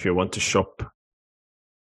if you want to shop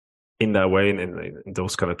in that way, in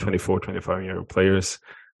those kind of 24, 25-year players,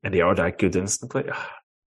 and they are that good instantly.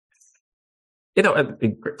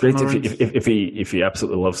 Great if he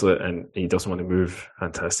absolutely loves it and he doesn't want to move.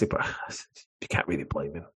 Fantastic, but you can't really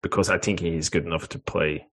blame him because I think he's good enough to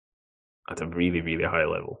play at a really, really high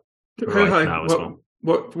level now as well.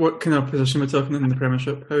 What kind of position we're talking in the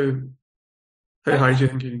Premiership? How high do you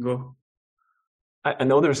think you can go? I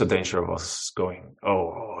know there's a danger of us going,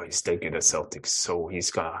 he's that good at Celtics, so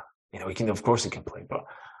he's got, he can, of course he can play, but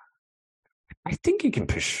I think he can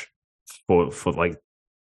push for like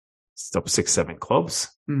top 6-7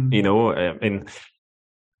 clubs, and that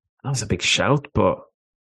was a big shout,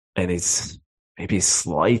 and he's maybe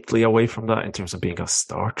slightly away from that in terms of being a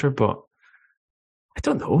starter, but I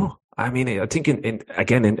don't know. I mean, I think in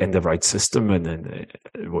the right system and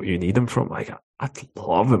what you need him from, like, I'd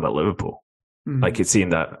love him at Liverpool. Like, it's seeing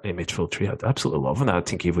that in midfield three, I'd absolutely love him. I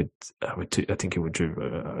think he would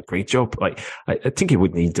do a great job. Like, I think he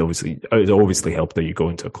would need, it would obviously help that you go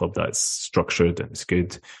into a club that's structured and is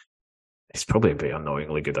good. He's probably a bit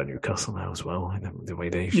annoyingly good at Newcastle now as well, in the way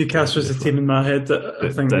they. Newcastle's a team in my head that I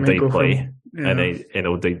think that they play, from, and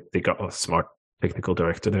they got a smart technical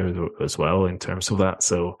director there as well in terms of that.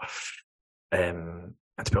 So, and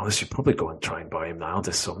to be honest, you probably go and try and buy him now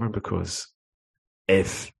this summer, because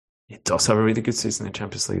if he does have a really good season in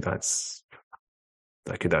Champions League, that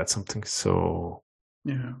could add something. So,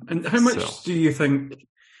 yeah. And how much do you think?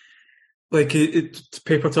 Like,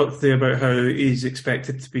 Paper talked today about how he's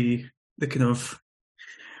expected to be the kind of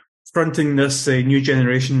fronting this new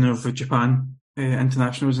generation of Japan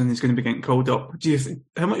internationals, and he's going to be getting called up.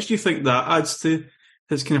 How much do you think that adds to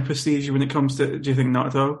his kind of prestige when it comes to? Do you think not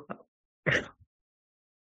at all?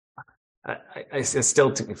 I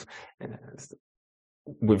still think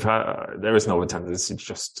there is no tendency to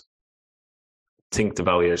just think the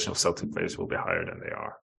valuation of Celtic players will be higher than they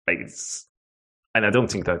are. And I don't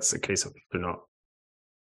think that's the case of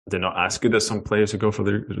they're not as good as some players who go for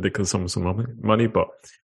the ridiculous sums of money. But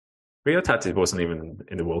Rio Tati wasn't even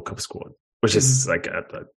in the World Cup squad, which is like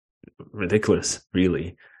ridiculous,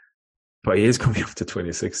 really. But he is coming up to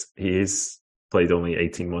 26. He is played only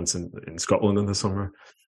 18 months in Scotland in the summer.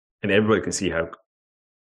 and everybody can see how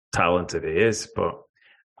talented he is, but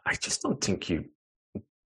I just don't think you're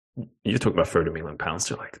talking about £30 million.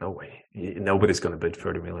 They're like, no way. Nobody's going to bid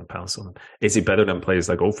 £30 million on him. Is he better than players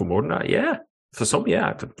like for more than that? Yeah. For some, yeah,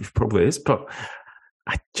 it probably is. But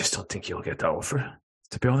I just don't think he'll get that offer,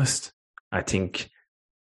 to be honest. I think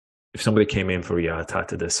if somebody came in for Riyad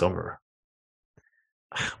Tata this summer,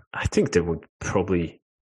 I think they would probably,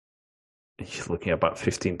 looking at about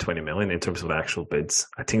 15, 20 million in terms of actual bids.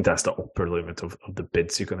 I think that's the upper limit of the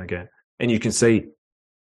bids you're going to get. And you can say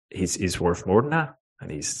he's worth more than that. And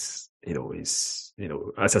he's,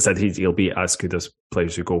 as I said, he'll be as good as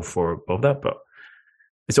players who go for above that. But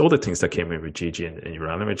it's all the things that came in with Gigi and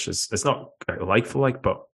Juranovic. It's not like for like,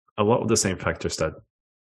 but a lot of the same factors that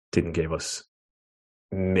didn't give us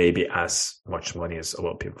maybe as much money as a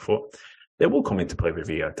lot of people thought. They will come into play with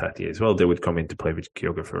Riyad Tati as well. They would come into play with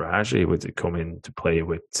Kyogo Faraji. Would come into play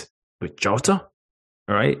with Jota.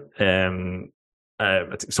 All right.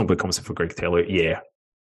 I think somebody comes in for Greg Taylor. Yeah.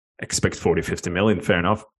 Expect 40, 50 million, fair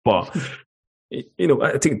enough. But,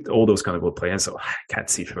 I think all those kind of will play in. So I can't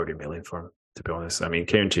see 30 million for him, to be honest. I mean,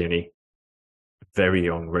 Kieran Tierney, very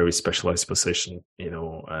young, very specialized position,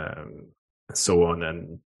 and so on.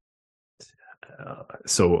 And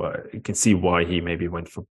so you can see why he maybe went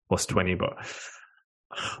for plus 20, but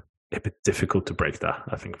a bit difficult to break that,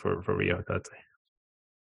 I think, for Rio that day.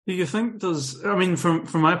 Do you think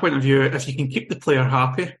from my point of view, if you can keep the player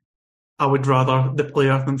happy, I would rather the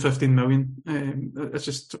player than 15 million. I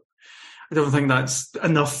don't think that's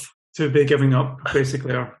enough to be giving up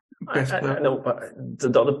basically our best player. I know, but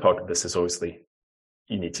the other part of this is obviously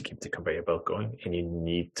you need to keep the conveyor belt going, and you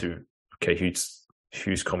need to,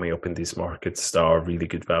 who's coming up in these markets that are really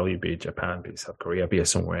good value, be it Japan, be it South Korea, be it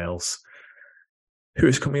somewhere else.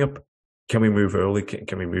 Who's coming up? Can we move early?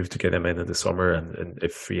 Can we move to get them in the summer? And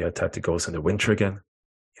if Riyad Tati goes in the winter again,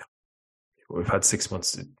 we've had 6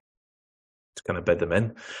 months to kind of bed them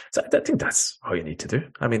in. So I think that's how you need to do.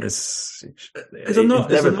 I mean, it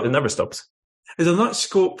never stops. Is there not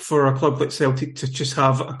scope for a club like Celtic to just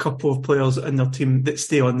have a couple of players in their team that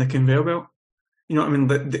stay on the conveyor belt? You know what I mean?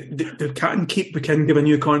 They can give a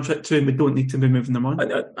new contract to, and we don't need to be moving them on.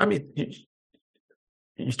 I mean,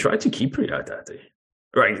 you try to keep Riyad Tati,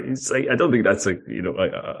 right? It's like, I don't think that's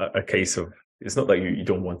a case of, it's not like you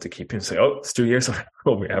don't want to keep him. Say, it's 2 years.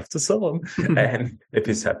 Well, we have to sell him. And if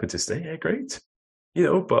he's happy to stay, yeah, great.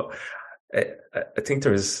 But I think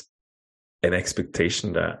there's an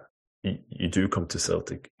expectation that you do come to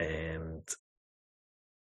Celtic, and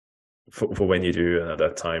for when you do, and at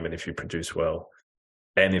that time, and if you produce well,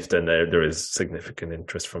 and if then there is significant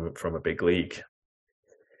interest from a big league,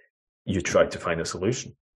 you try to find a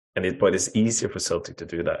solution. But it's easier for Celtic to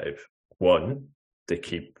do that if, one, they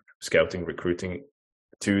keep scouting, recruiting,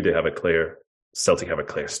 two, Celtic have a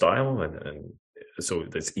clear style, and so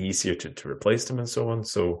it's easier to replace them and so on.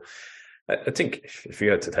 So I think if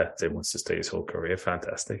you had to that, they wants to stay his whole career,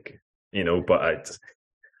 fantastic. But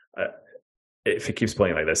if he keeps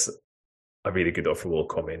playing like this, a really good offer will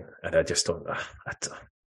come in, and I just don't.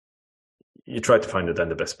 You try to find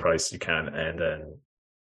the best price you can, and then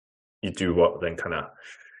you do what then kind of,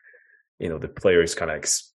 the player is kind of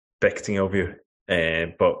expecting of you,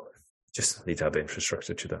 but just need to have the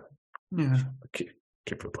infrastructure to that. Yeah,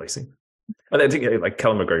 keep replacing. And I think like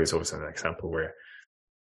Callum McGregor is always an example where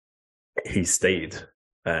he stayed.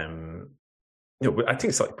 I think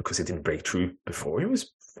it's like because he didn't break through before. He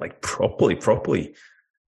was like properly.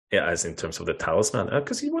 Yeah, as in terms of the talisman,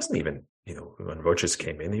 because he wasn't even, when Rodgers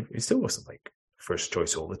came in, he still wasn't like first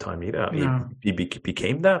choice all the time either. No. He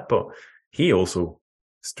became that, but he also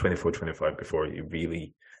was 24, 25 before he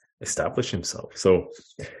really established himself. So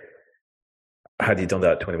had he done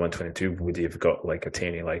that 21, 22, would he have got like a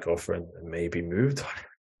Tierney-like offer and maybe moved?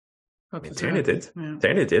 I mean, Tierney did. Yeah.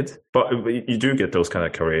 Tierney did. But you do get those kind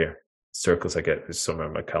of career circles. I get with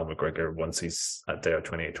someone like Cal McGregor, once he's at there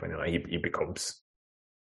 28, 29, he becomes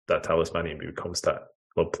that talisman, he becomes that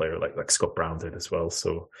club player like Scott Brown did as well.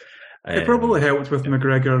 So it probably helped with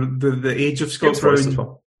McGregor, the age of Scott Brown as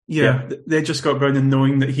well. Yeah, the age of Scott Brown, and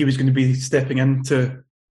knowing that he was going to be stepping into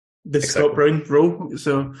the Scott Brown role.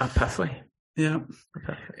 So a pathway. Yeah.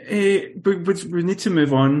 But we need to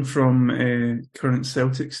move on from current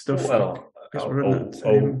Celtic stuff. Well,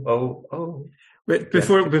 But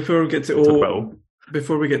before we get to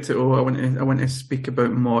O, I want to speak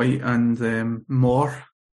about Moy and Moore,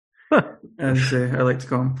 as I like to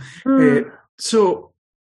call him. We're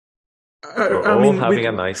having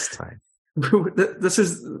a nice time. This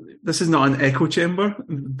is not an echo chamber,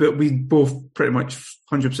 but we both pretty much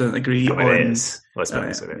 100% agree on. It is. Let's be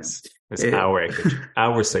honest, it is. It's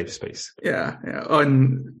our safe space. Yeah,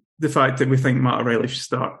 on the fact that we think Matt O'Reilly should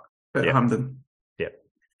start at Hampden. Yeah.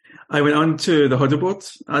 I went on to the huddle board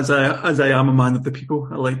as I am a man of the people.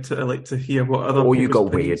 I like to hear what other. Oh, you got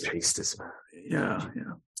opinions. weird tasters, man. Yeah.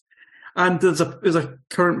 And there's a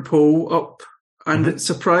current poll up, and it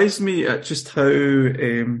surprised me at just how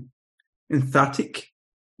emphatic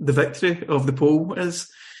the victory of the poll is,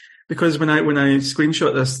 because when I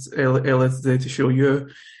screenshot this earlier today to show you,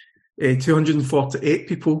 248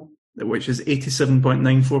 people, which is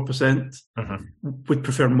 87.94%, would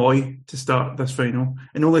prefer Moy to start this final,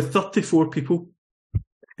 and only 34 people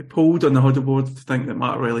polled on the huddle board to think that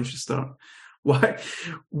Matt O'Reilly should start.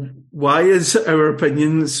 Why is our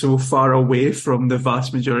opinion so far away from the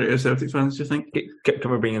vast majority of Celtic fans, do you think?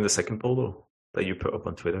 Can we bring in the second poll, though, that you put up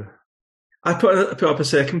on Twitter? I put up a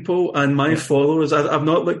second poll, and my followers, I've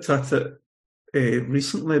not looked at it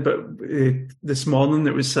recently, but this morning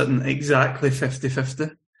it was sitting exactly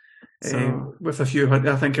 50-50. With a few,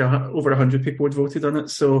 I think over 100 people had voted on it.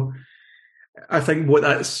 So I think what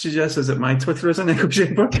that suggests is that my Twitter is an echo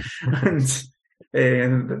chamber, and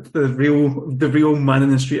the real man in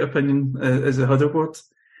the street opinion is the huddle board.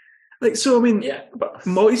 Like, so, I mean, but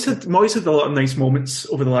Moyes had a lot of nice moments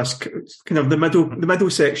over the last kind of the middle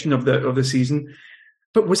section of the season.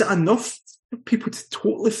 But was it enough for people to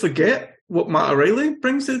totally forget what Matt O'Reilly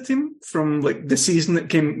brings to the team from like the season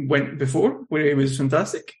that went before, where he was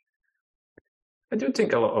fantastic? I do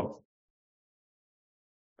think a lot of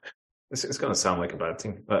it's going to sound like a bad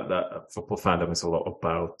thing, but that football fandom is a lot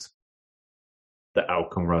about the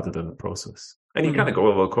outcome rather than the process. And you kind of go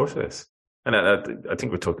over the course of this. And I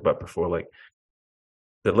think we talked about before, like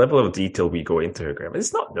the level of detail we go into here, Graham,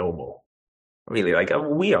 it's not normal. Really, like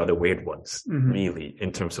we are the weird ones, really,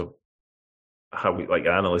 in terms of how we, like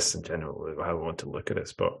analysts in general, how we want to look at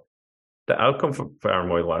this. But the outcome for Aaron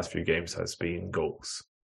Moy the last few games has been goals.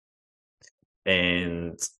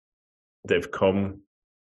 And they've come,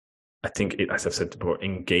 I think, as I've said before,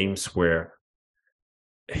 in games where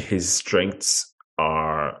his strengths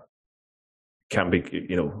can be,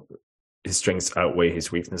 his strengths outweigh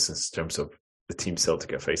his weaknesses in terms of the team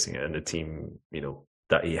Celtic are facing and the team,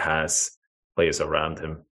 that he has players around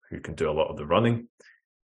him who can do a lot of the running,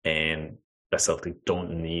 and that Celtic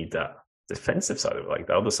don't need that defensive side of it, like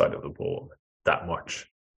the other side of the ball, that much.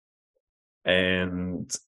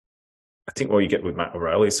 And I think what you get with Matt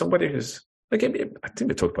O'Reilly is somebody who's, like, I think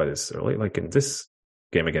we talked about this earlier, like in this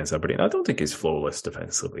game against Aberdeen, I don't think he's flawless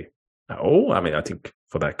defensively at all. I mean, I think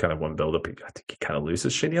for that kind of one build-up, I think he kind of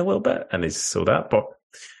loses Shinnie a little bit, and he's so that, but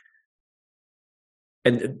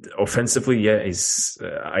and offensively,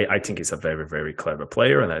 I think he's a very, very clever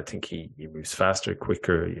player, and I think he moves faster,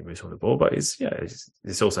 quicker, he moves on the ball, but he's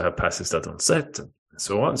also have passes that don't set and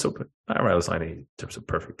so on. So Matt O'Reilly's not in terms of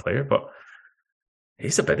perfect player, but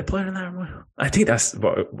he's a better player than Aaron. I think that's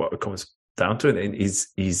what it comes down to. And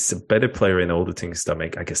he's a better player in all the things that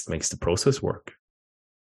makes the process work.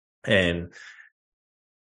 And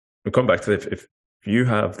we come back to if you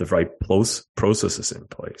have the right processes in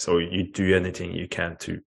place, or you do anything you can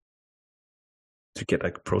to get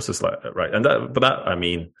that process right, and that I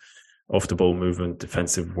mean, off the ball movement,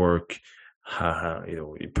 defensive work.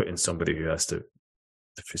 You put in somebody who has the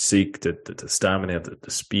physique, the stamina,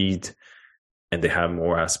 the speed, and they have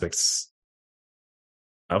more aspects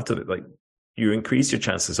after it. Like, you increase your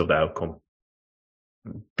chances of the outcome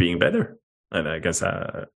being better, and against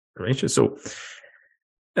Rangers. So,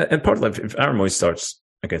 and part of if Aaron Moy starts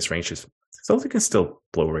against Rangers, Celtic can still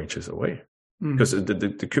blow Rangers away, because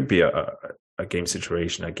there could be a game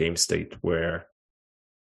situation, a game state where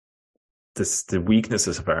the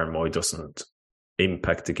weaknesses of Aaron Moy doesn't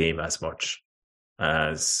impact the game as much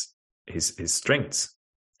as his strengths.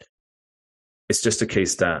 It's just a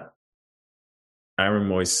case that Aaron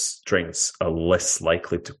Moy's strengths are less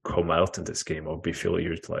likely to come out in this game or be fully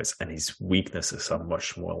utilized, and his weaknesses are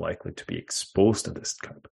much more likely to be exposed in this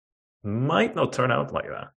camp. Might not turn out like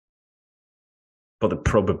that, but the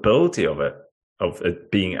probability of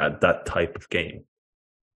it being at that type of game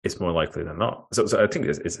is more likely than not. So I think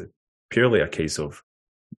it's purely a case of,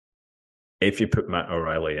 if you put Matt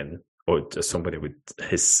O'Reilly in, or just somebody with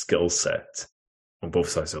his skill set on both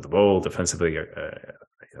sides of the ball, defensively,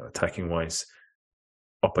 attacking wise,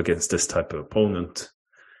 up against this type of opponent,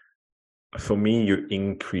 for me, you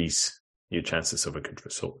increase your chances of a good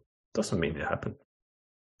result. Doesn't mean it happened.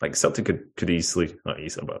 Like, Celtic could easily, not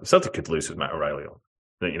easily, but Celtic could lose with Matt O'Reilly on,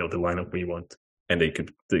 the lineup we want, and they can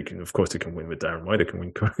win with Aaron Moy. They can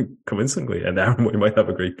win convincingly, and Aaron Moy might have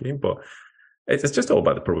a great game, but it's just all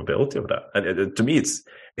about the probability of that. And to me,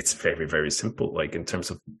 it's very, very simple. Like, in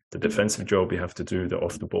terms of the defensive job you have to do, the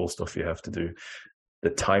off the ball stuff you have to do, the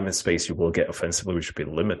time and space you will get offensively, which will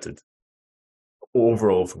be limited,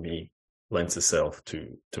 overall for me lends itself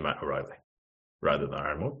to Matt O'Reilly rather than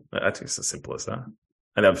Aaron Mooy. I think it's as simple as that.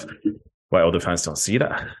 And why other fans don't see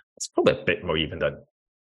that, it's probably a bit more even than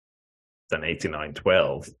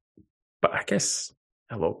 89-12. But I guess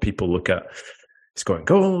a lot of people look at scoring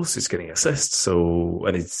goals, he's getting assists. So,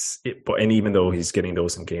 and even though he's getting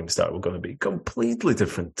those in games that were going to be completely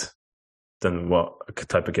different than what a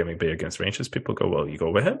type of game would be against Rangers, people go, well, you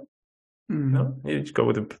go with him. No, you go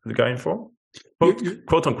with the guy in form,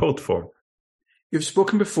 quote unquote form. You've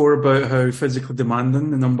spoken before about how physically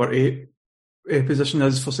demanding the number 8 position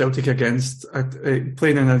is for Celtic against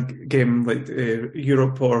playing in a game like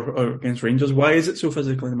Europe or against Rangers. Why is it so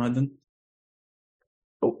physically demanding?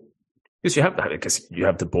 Oh, because you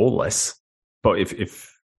have the ball less. But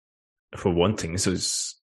if for one thing, so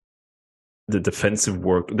it's the defensive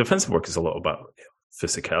work. Defensive work is a lot about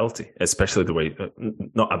physicality, especially the way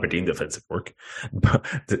not Aberdeen defensive work, but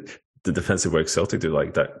the defensive work Celtic do,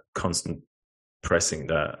 like that constant pressing.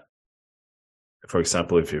 That, for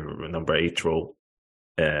example, if you're a number 8 role,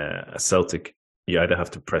 a Celtic, you either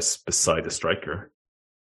have to press beside the striker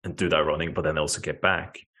and do that running, but then also get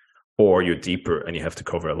back, or you're deeper and you have to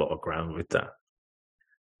cover a lot of ground with that.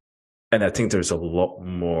 And I think there's a lot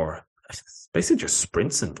more, basically just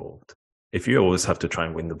sprints involved. If you always have to try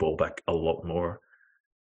and win the ball back a lot more,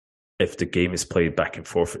 if the game is played back and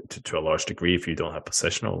forth to a large degree, if you don't have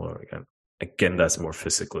possession all over again, that's more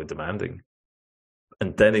physically demanding.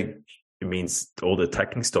 And then it means all the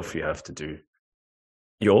attacking stuff you have to do,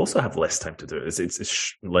 you also have less time to do it.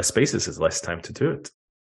 It's less spaces, is less time to do it.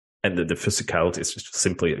 And the physicality is just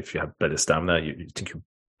simply, if you have better stamina, you think you're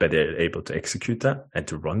better able to execute that and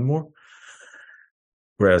to run more.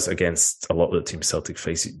 Whereas against a lot of the teams Celtic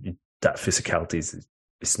face, that physicality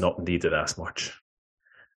is not needed as much.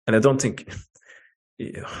 And I don't think,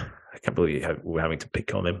 I can't believe we're having to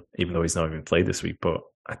pick on him, even though he's not even played this week, but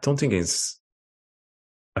I don't think it's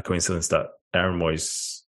a coincidence that Aaron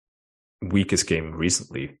Mooy's weakest game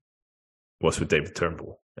recently was with David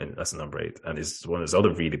Turnbull as a number 8. And one of his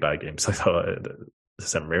other really bad games, I thought the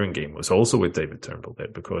St Mirren game, was also with David Turnbull there,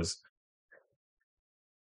 because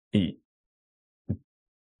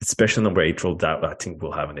especially number 8 role, that I think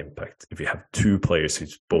will have an impact if you have 2 players who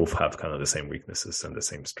both have kind of the same weaknesses and the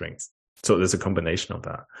same strengths. So there's a combination of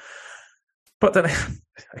that. But then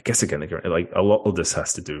I guess again, like a lot of this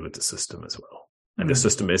has to do with the system as well. And the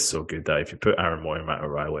system is so good that if you put Aaron Mooy and Matt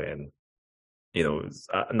O'Reilly in,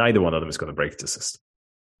 neither one of them is going to break the system.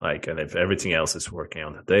 Like, and if everything else is working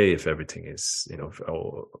on the day, if everything is,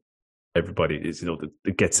 everybody is,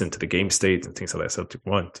 it gets into the game state and things like that Celtic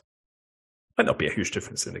want, might not be a huge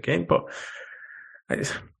difference in the game, but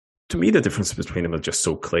to me, the difference between them is just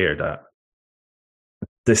so clear that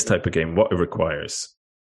this type of game, what it requires,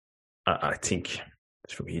 I think,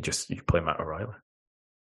 for me, you play Matt O'Reilly.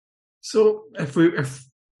 So if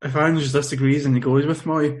Ange disagrees and he goes with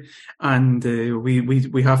Mooy, and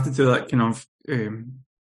we have to do that kind of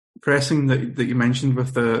pressing that you mentioned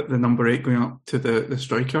with the number 8 going up to the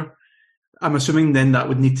striker, I'm assuming then that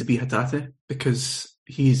would need to be Hatate, because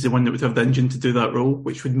he's the one that would have the engine to do that role,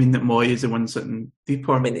 which would mean that Mooy is the one sitting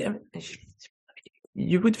deeper. I mean,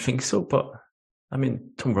 you would think so, but I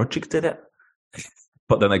mean, Tom Rodgick did it.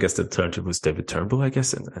 But then I guess the alternative was David Turnbull, I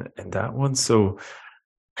guess, in that one. So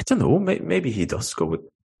I don't know. Maybe he does go with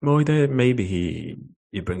Mooy there. Maybe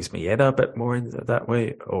he brings Mieta a bit more in that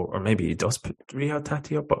way, or maybe he does put Riyad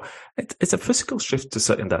Tati up. But it's a physical shift to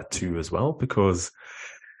set in that too as well, because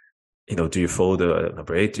do you follow the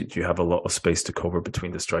number 8? Do you have a lot of space to cover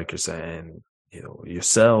between the strikers and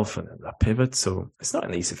yourself and that pivot? So it's not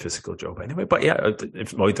an easy physical job anyway. But yeah,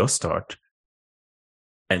 if Mooy does start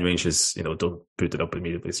and Rangers, don't put it up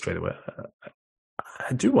immediately straight away,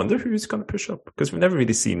 I do wonder who's going to push up, because we've never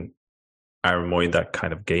really seen Aaron Mooy in that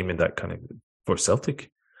kind of game, in that kind of for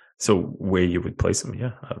Celtic. So where you would place him,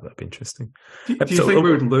 yeah, that'd be interesting. Do you think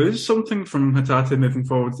we would lose something from Hatate moving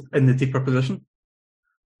forward in the deeper position?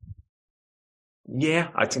 Yeah,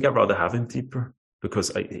 I think I'd rather have him deeper, because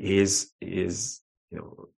he is,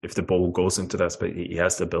 if the ball goes into that space, he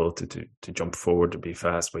has the ability to jump forward, to be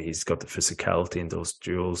fast, but he's got the physicality in those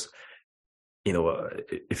duels.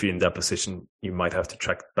 If you're in that position, you might have to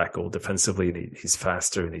track back all defensively, and he's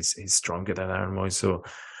faster and he's stronger than Aaron Mooy. So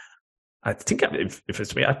I think if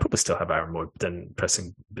it's me, I'd probably still have Aaron Mooy then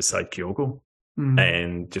pressing beside Kyogo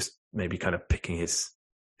and just maybe kind of picking his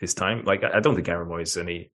time. Like, I don't think Aaron Mooy is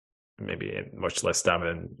maybe much less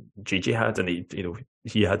stamina than Gigi had, and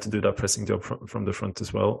he had to do that pressing job from the front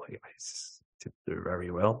as well. He did do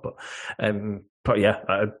very well, but yeah,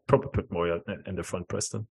 I'd probably put Mooy in the front press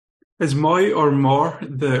then. Is Moy or Moore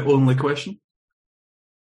the only question?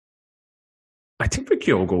 I think for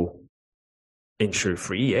Kyogo, injury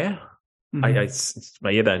free, yeah. Mm-hmm.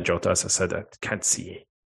 Maeda and Jota, as I said, I can't see.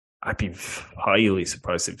 I'd be highly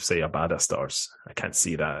surprised if, say, Abada starts. I can't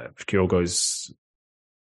see that. If Kyogo's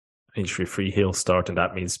injury free, he'll start, and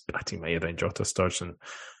that means I think Maeda and Jota starts. And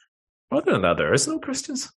other than that, there is no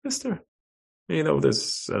Christians, is there?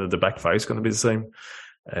 There's the back five is going to be the same.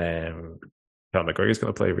 Cal McGregor's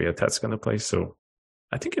going to play, Ria Tet's going to play. So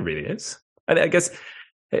I think it really is. And I guess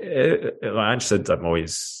Ange said that Moy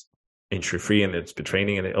is injury free and it's been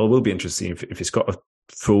training, and it will be interesting if he's got a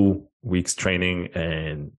full week's training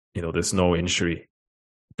and there's no injury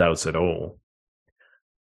doubts at all.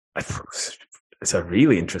 It's a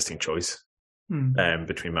really interesting choice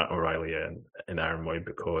between Matt O'Reilly and Aaron Moy,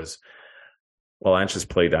 because while Ange has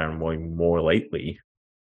played Aaron Moy more lately,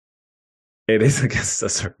 it is against a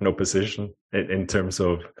certain opposition in terms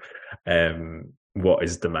of what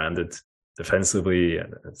is demanded defensively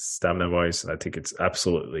and stamina-wise. And I think it's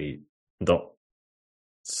absolutely not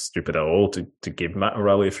stupid at all to give Matt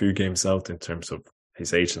O'Reilly a few games out in terms of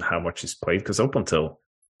his age and how much he's played. Because up until,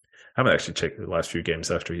 I haven't actually checked the last few games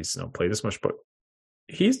after he's not played as much, but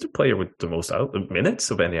he's the player with the most minutes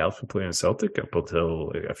of any Alpha player in Celtic up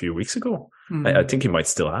until a few weeks ago. I think he might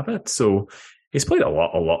still have it. So he's played a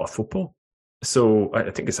lot of football. So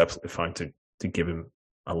I think it's absolutely fine to give him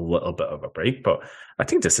a little bit of a break. But I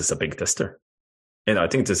think this is a big tester. And I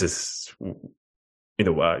think this is,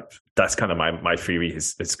 that's kind of my theory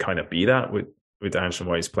is kind of be that with Ange and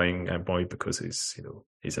why he's playing Moy, because he's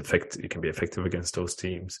effective. He can be effective against those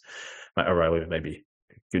teams. Matt O'Reilly may be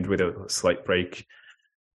good with a slight break.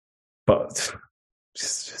 But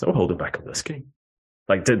there's no holding back on this game.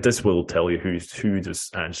 Like, this will tell you who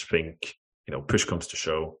does Ange think, push comes to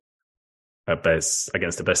shove, at best,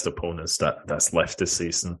 against the best opponents that's left this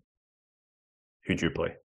season. Who do you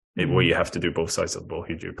play? Where you have to do both sides of the ball,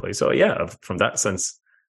 who do you play? So, yeah, from that sense,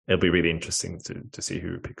 it'll be really interesting to see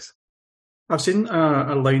who he picks. I've seen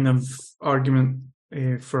a line of argument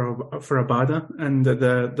for Abada, and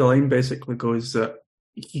the line basically goes that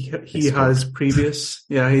he has previous,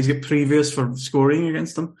 he's got previous for scoring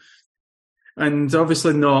against them, and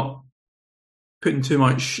obviously not putting too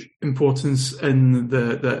much importance in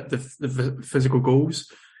the physical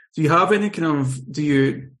goals. Do you have any do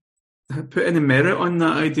you put any merit on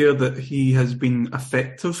that idea that he has been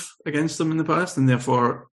effective against them in the past and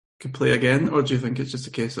therefore could play again, or do you think it's just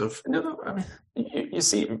a case of no? I mean, you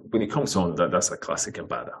see, when he comes on, that's a classic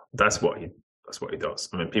Abada. That's what he does.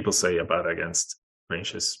 I mean, people say Abada against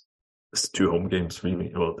Rangers, it's 2 home games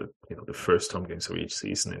really. Well, the first home games of each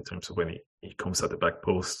season in terms of when he comes at the back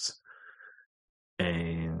posts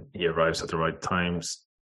and he arrives at the right times.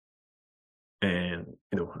 And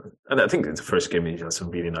and I think in the first game he had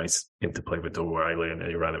some really nice interplay with O'Reilly and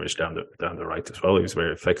Juranovic down the right as well. He was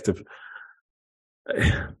very effective.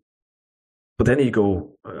 But then you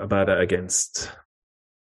go about it against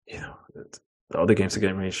the other games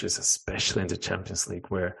against Rangers, especially in the Champions League,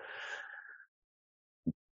 where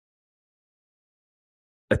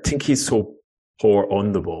I think he's so poor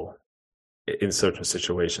on the ball in certain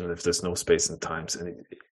situations if there's no space and times, and it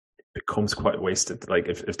becomes quite wasted. Like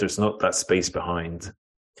if there's not that space behind,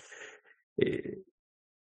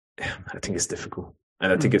 I think it's difficult.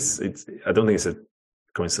 And I think I don't think it's a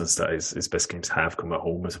coincidence that his best games have come at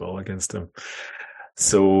home as well against him.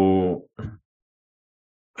 So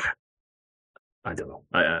I don't know.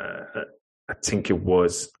 I think it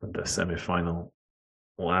was the semi-final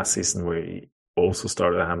last season where he also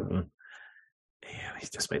started at Hampton. Yeah, he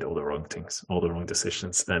just made all the wrong things, all the wrong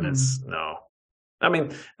decisions. And it's no. I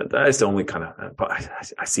mean, that is the only kind of. But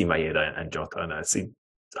I see Maeda and Jota, and I see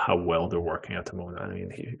how well they're working at the moment. I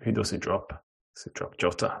mean, who does he drop? Does he drop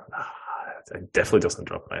Jota? It definitely doesn't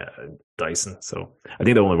drop Dyson. So I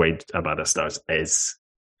think the only way Abada starts is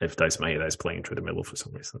if Dyson Maeda is playing through the middle for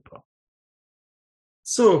some reason. But.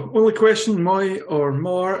 So, only question, Moy or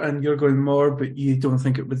Moore, and you're going Moore, but you don't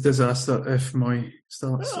think it would disaster if Moy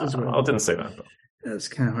starts as well. I didn't say that. But. That's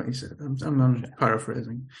kind of what you said. I'm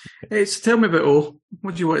paraphrasing. Hey, so tell me about O.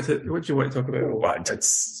 What do you want to talk about O? Well,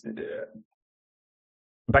 that's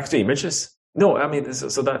back to images. No, I mean,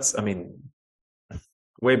 so that's, I mean,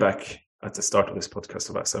 way back at the start of this podcast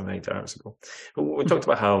about 7-8 hours ago, we talked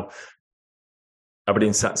about how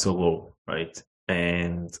Aberdeen sat so low, right?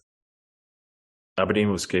 And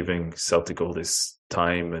Aberdeen was giving Celtic all this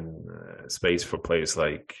time and space for players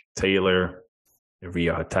like Taylor,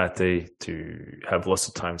 Ria Hatate to have lots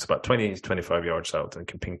of times about 20, 25 yards out and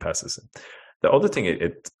can ping passes. The other thing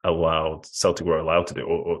it allowed, Celtic were allowed to do,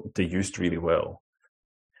 or they used really well,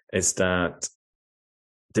 is that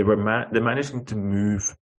they're managing to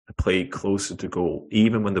move the play closer to goal,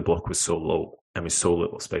 even when the block was so low and with so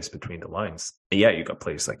little space between the lines. And yeah, you got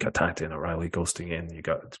players like Hatate and O'Reilly ghosting in. You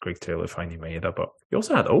got Greg Taylor finding Maeda, but you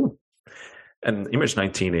also had O. And image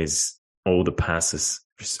 19 is all the passes,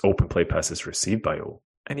 open play passes received by O.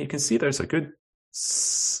 And you can see there's a good,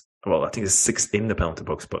 I think it's 6 in the penalty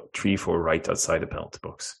box, but 3-4 right outside the penalty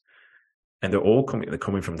box. And they're all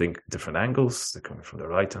coming from different angles. They're coming from the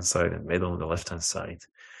right-hand side and middle and the left-hand side.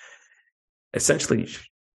 Essentially,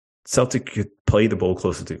 Celtic could play the ball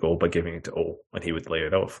closer to goal by giving it to O, and he would lay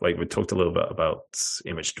it off. Like we talked a little bit about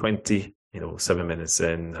image 20, 7 minutes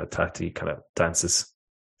in, Hatate kind of dances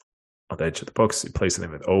on the edge of the box. He plays it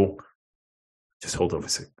in with O, just hold over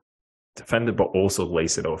his defender, but also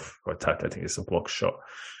lays it off for Hatate. I think it's a block shot.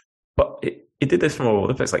 But it did this from all over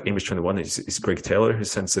the place. Like image 21 is Greg Taylor who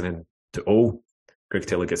sends it in to O. Greg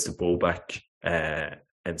Taylor gets the ball back and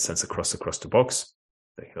sends across the box.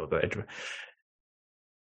 The edge.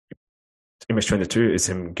 Image 22 is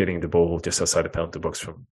him getting the ball just outside the penalty box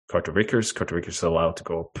from Carter Vickers. Carter Vickers is allowed to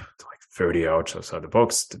go up to like 30 yards outside the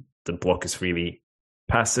box. The block is really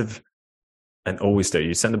passive and always there.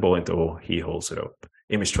 You send the ball into O, he holds it up.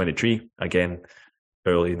 Image 23, again,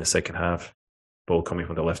 early in the second half, ball coming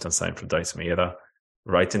from the left-hand side from Dyson Maeda,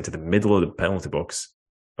 right into the middle of the penalty box.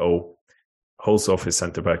 O holds off his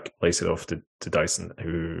centre-back, lays it off to Dyson,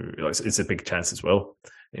 who it's a big chance as well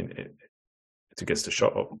to get the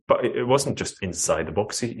shot up. But it wasn't just inside the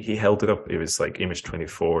box. He held it up. It was like image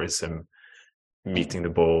 24 is him meeting the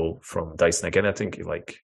ball from Dyson again. I think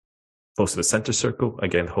like close to the centre circle,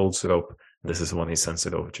 again, holds it up. This is the one he sends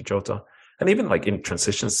it over to Jota. And even like in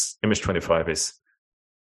transitions, image 25 is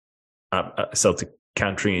Celtic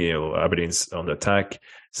countering, Aberdeen's on the attack.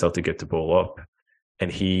 Celtic get the ball up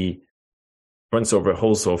and he runs over,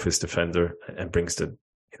 holds off his defender and brings the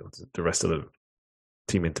rest of the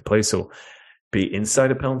team into play. So be inside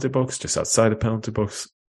the penalty box, just outside the penalty box,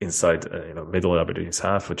 inside middle of Aberdeen's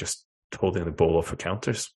half, or just holding the ball off for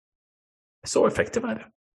counters. So effective at it.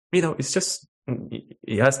 It's just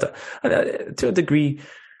he has that. And to a degree,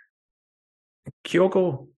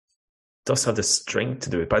 Kyogo does have the strength to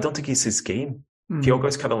do it, but I don't think it's his game. Kyogo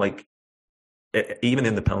is kind of like, even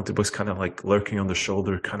in the penalty box, kind of like lurking on the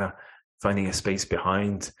shoulder, kind of finding a space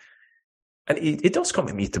behind. And it does come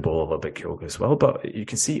and meet the ball a little bit, Kyogo as well, but you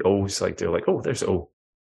can see O's like, they're like, oh, there's O.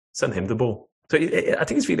 Send him the ball. So I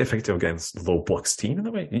think it's really effective against low blocks team in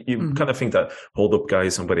a way. You kind of think that hold up guy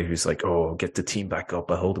is somebody who's like, oh, get the team back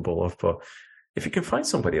up, I hold the ball off. But if you can find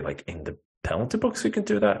somebody like in the penalty box who can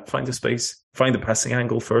do that, find the space, find the passing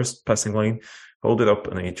angle first, passing line, hold it up,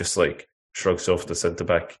 and then he just like shrugs off the centre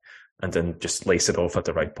back and then just lace it off at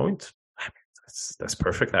the right point. That's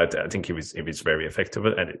perfect. I think he was very effective,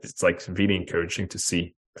 and it's like really encouraging to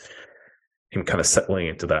see him kind of settling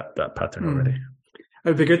into that pattern already.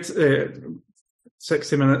 It'd be good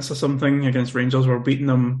 60 minutes or something against Rangers. We're beating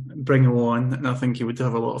them, bring him on, and I think he would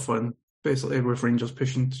have a lot of fun. Basically, with Rangers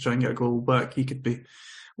pushing to try and get a goal back, he could be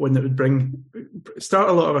one that would start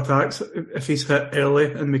a lot of attacks if he's hit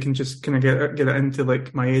early, and we can just kind of get it into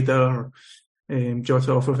like Maeda or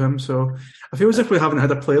Jota off of him. So I feel as if we haven't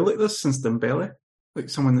had a player like this since Dembele, like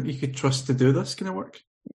someone that you could trust to do this kind of work.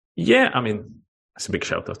 Yeah, I mean, that's a big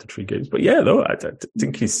shout after 3 games, but yeah, though I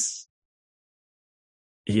think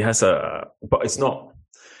he has but it's not.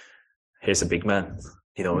 He's a big man,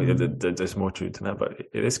 There's more to it than that, but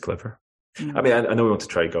it is clever. I mean, I know we want to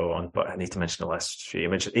try to go on, but I need to mention the last few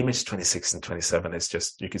images. Image 26 and 27 is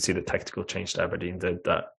just, you can see the tactical change that Aberdeen did,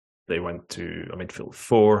 that they went to a midfield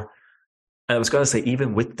 4. And I was going to say,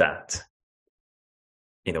 even with that,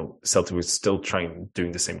 Celtic was still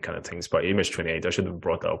doing the same kind of things. But image 28, I should have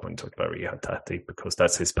brought that up when talking about Hatate, because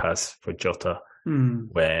that's his pass for Jota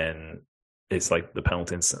when it's like the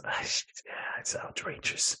penalty. It's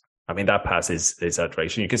outrageous. I mean, that pass is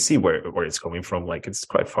outrageous. You can see where it's coming from. Like, it's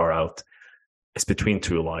quite far out. It's between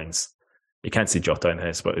 2 lines. You can't see Jota in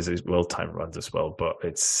his, but it's well-timed runs as well. But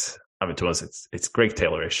to us, it's Greg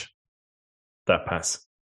Taylor-ish, that pass.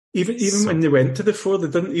 Even when they went to the 4, they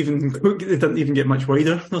didn't even get much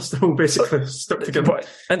wider. They're still basically stuck together.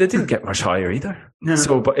 And they didn't get much higher either. Yeah.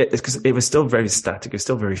 So, but it's because it was still very static. It was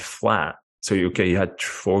still very flat. So, you had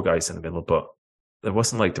 4 guys in the middle, but it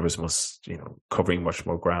wasn't like there was much, covering much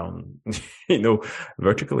more ground,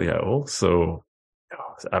 vertically at all. So,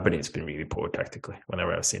 Aberdeen's been really poor tactically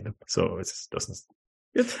whenever I've seen them. So it just doesn't.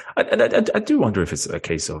 I do wonder if it's a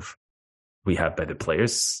case of we have better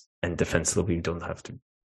players and defensively we don't have to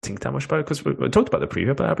think that much about it, because we talked about the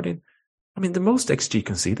preview about Aberdeen. I mean, the most XG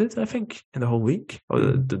conceded, I think, in the whole league, or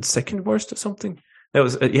the second worst or something. It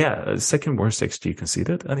was, second worst XG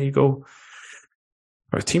conceded. And you go,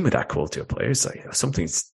 or a team with that quality of players, like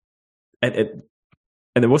something's, and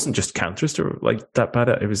it wasn't just counters that were like that bad.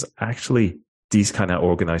 It was actually these kind of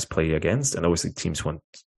organized play against, and obviously teams want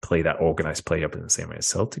to play that organized play up in the same way as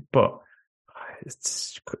Celtic. But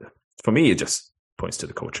it's, for me, it just points to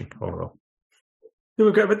the coaching overall. So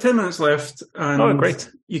we've got about 10 minutes left, and great.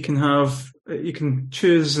 You can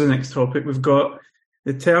choose the next topic. We've got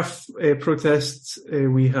the turf protests,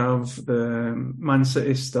 we have the Man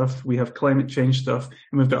City stuff, we have climate change stuff,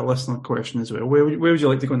 and we've got a listener question as well. Where would you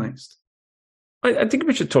like to go next? I think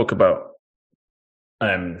we should talk about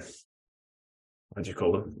what do you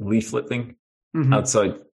call it? Leafleting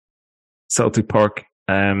outside Celtic Park.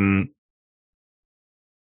 So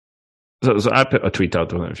I put a tweet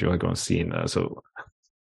out on it if you want to go and see it. So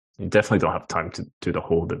you definitely don't have time to do the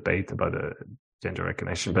whole debate about the gender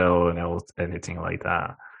recognition bill and anything like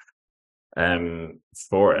that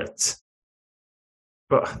for it.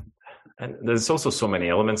 And there's also so many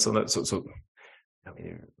elements on it. So I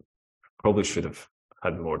mean, probably should have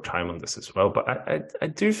had more time on this as well. But I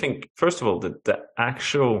do think, first of all, that the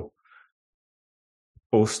actual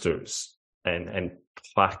posters and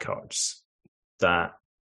placards that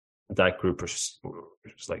group was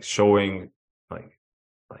like showing, like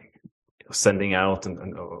sending out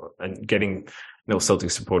and getting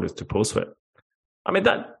Celtic supporters to post it. I mean,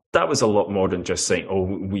 that was a lot more than just saying, "Oh,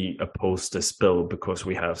 we oppose this bill because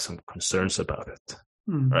we have some concerns about it,"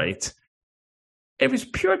 right? It was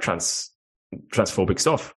pure transphobic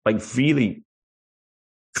stuff, like really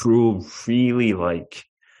cruel, really like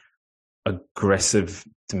aggressive,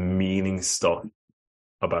 demeaning stuff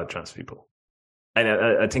about trans people. And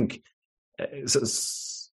I think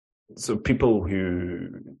so people who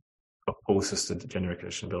oppose us to the gender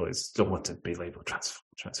recognition bill don't want to be labeled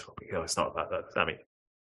transphobic. It's not about that. I mean,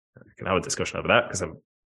 we can have a discussion over that because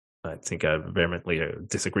I think I vehemently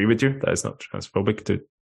disagree with you. That is not transphobic to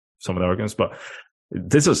some of the arguments, but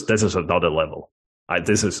this is another level.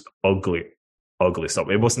 This is ugly stuff.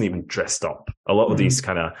 It wasn't even dressed up. A lot of these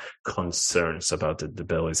kind of concerns about the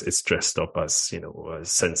bill is dressed up as,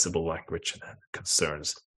 sensible language and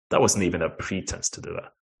concerns. That wasn't even a pretense to do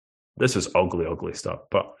that. This was ugly stuff.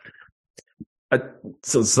 But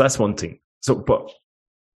so that's one thing. But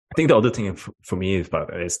I think the other thing for me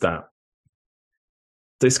about it is that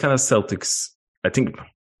this kind of Celtics, I think,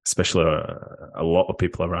 especially a lot of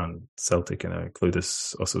people around Celtic, and I include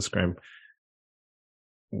this also Scrim,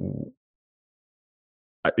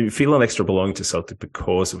 I feel an extra belonging to Celtic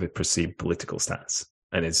because of its perceived political stance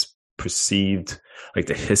and its perceived, like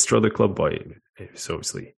the history of the club, by it's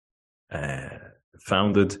obviously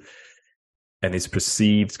founded, and its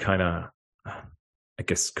perceived kind of, I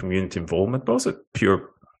guess, community involvement, but also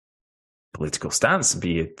pure political stance,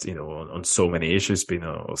 be it, on so many issues, be it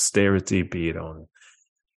on austerity, be it on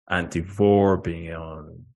anti-war, being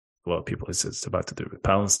on a lot of people, it's about to do with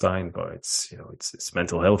Palestine, but it's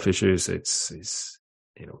mental health issues, it's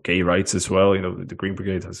gay rights as well. The Green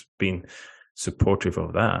Brigade has been supportive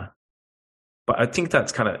of that. But I think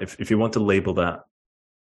that's kind of, if you want to label that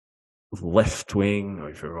left wing, or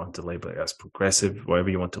if you want to label it as progressive, whatever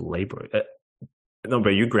you want to label it. I don't know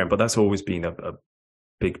about you, Graham, but that's always been a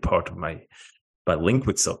big part of my link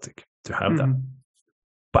with Celtic, to have that.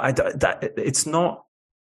 But it's not,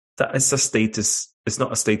 that it's a status. It's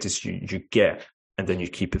not a status you get and then you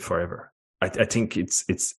keep it forever. I think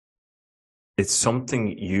it's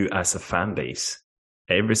something you, as a fan base,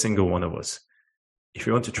 every single one of us, if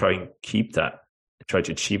you want to try and keep that, try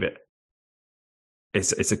to achieve it,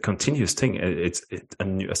 it's a continuous thing. It's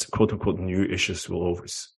quote unquote new issues will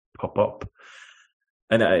always pop up.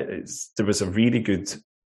 And there was a really good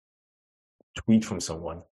tweet from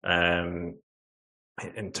someone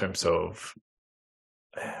in terms of,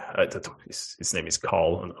 I don't know, his name is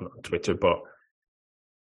Carl on Twitter, but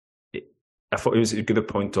I thought it was a good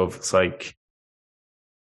point of, it's like,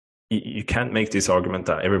 you can't make this argument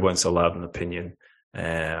that everyone's allowed an opinion.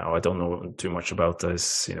 I don't know too much about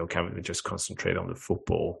this. Can we just concentrate on the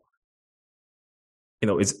football?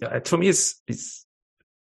 It's for me, it's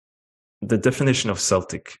the definition of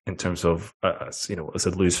Celtic in terms of as a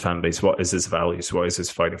loose fan base. What is its values? What is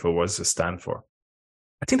its fighting for? What does it stand for?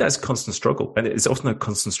 I think that's a constant struggle, and it's often a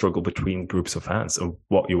constant struggle between groups of fans of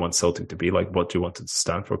what you want Celtic to be like, what do you want it to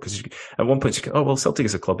stand for. Because at one point, Celtic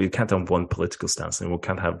is a club, you can't have one political stance, and we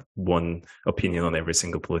can't have one opinion on every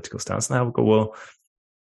single political stance. And I would go, well,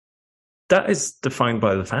 that is defined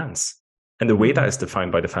by the fans, and the way that is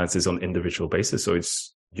defined by the fans is on individual basis. So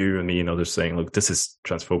it's you and me and others saying, look, this is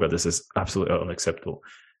transphobia, this is absolutely unacceptable.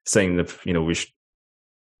 Saying that we should,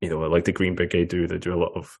 like the Green Brigade they do a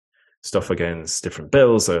lot of stuff against different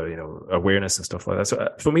bills, awareness and stuff like that. So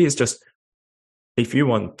for me, it's just if you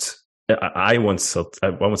want, I want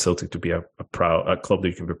Celtic to be a club that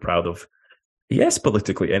you can be proud of. Yes,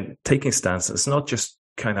 politically, and taking stance. It's not just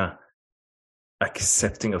kind of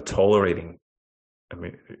accepting or tolerating,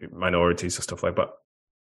 minorities or stuff like that, but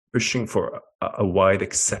pushing for a wide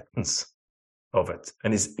acceptance of it.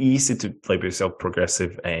 And it's easy to label yourself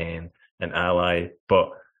progressive and an ally,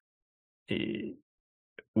 but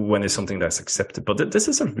when it's something that's accepted. But this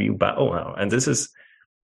is a real battle now, and this is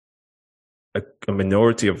a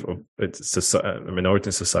minority a minority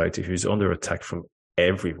in society who's under attack from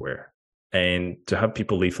everywhere. And to have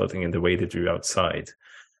people leafleting in the way they do outside,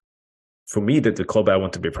 for me, that the club I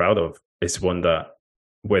want to be proud of is one that,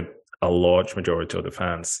 with a large majority of the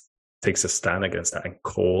fans, takes a stand against that and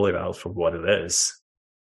call it out for what it is.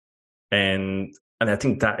 And I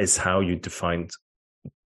think that is how you define,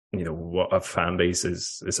 what a fan base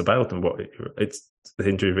is about, and what it's the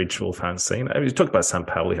individual fans saying. I mean, you talk about St.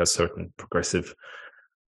 Pauli has certain progressive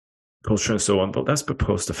culture and so on, but that's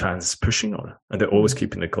because the fans pushing on it, and they're always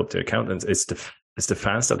keeping the club to account. And it's the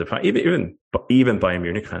fans that define, even Bayern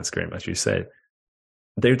Munich fans, Graham, as you said,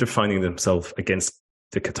 they're defining themselves against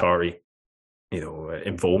the Qatari,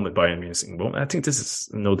 involvement, Bayern Munich's involvement. I think this is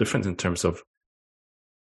no different in terms of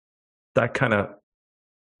that kind of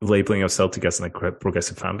labeling of Celtic as a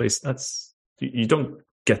progressive fan base. That's, you don't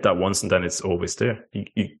get that once and then it's always there.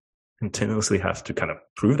 You continuously have to kind of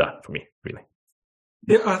prove that, for me, really.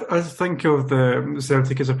 Yeah, I think of the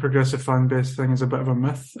Celtic as a progressive fan base thing as a bit of a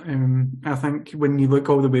myth. I think when you look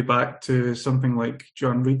all the way back to something like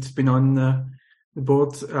John Reid being on the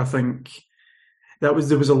board, I think there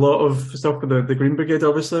was a lot of stuff with the Green Brigade,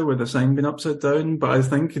 obviously, with the sign being upside down. But I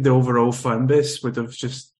think the overall fan base would have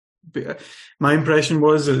just. My impression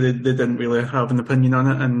was that they didn't really have an opinion on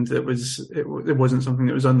it, and it wasn't something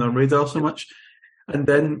that was on their radar so much. And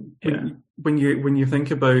then when you think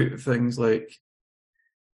about things like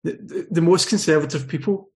the most conservative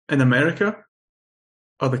people in America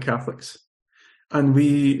are the Catholics, and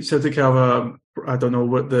Celtic have I don't know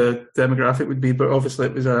what the demographic would be, but obviously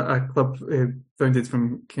it was a club founded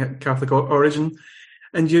from Catholic origin,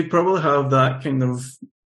 and you'd probably have that kind of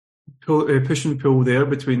push and pull there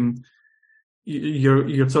between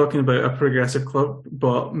you're talking about a progressive club,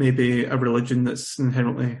 but maybe a religion that's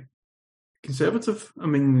inherently conservative. I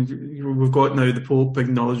mean, we've got now the Pope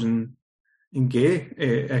acknowledging in gay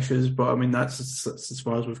issues, but I mean that's as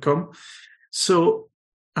far as we've come. So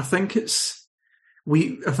I think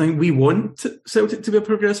we want Celtic to be a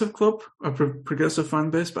progressive club, a progressive fan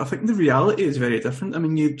base, but I think the reality is very different. I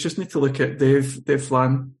mean, you just need to look at Dave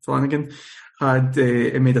Flanagan had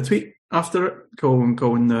made a tweet after it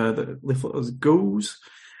calling the leafleters goals,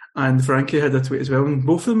 and Frankie had a tweet as well, and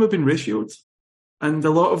both of them have been ratioed. And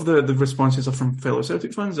a lot of the responses are from fellow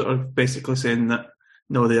Celtic fans that are basically saying that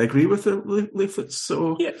no, they agree with the leaflets.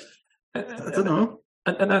 So yeah, I don't know.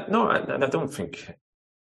 And I don't think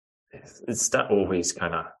it's that always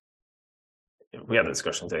kind of. We had a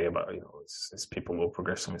discussion today about is people more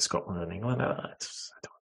progressive in Scotland and England. I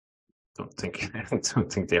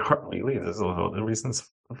don't think they are really. There's a lot of other reasons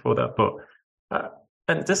for that, but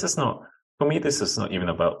and this is not, for me. This is not even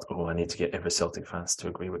about I need to get every Celtic fans to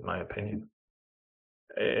agree with my opinion.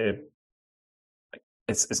 It's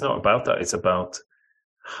not about that. It's about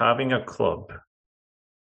having a club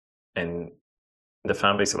and the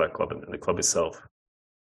fan base of that club and the club itself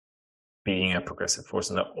being a progressive force,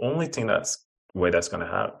 and the only thing that's going to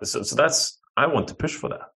happen. So that's, I want to push for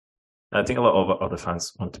that. And I think a lot of other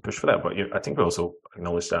fans want to push for that, but I think we also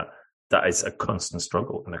acknowledge that is a constant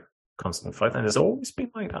struggle and a constant fight, and it's always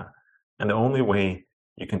been like that. And the only way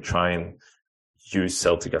you can try and use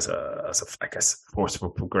Celtic as a force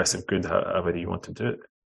for progressive good, however you want to do it,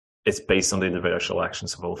 it's based on the individual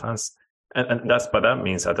actions of all fans. And that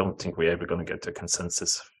means I don't think we're ever going to get to a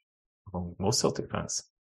consensus among most Celtic fans.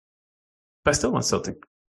 But I still want Celtic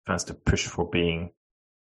fans to push for being,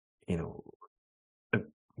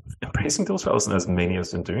 embracing those values, and as many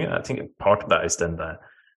as them doing it. I think part of that is then that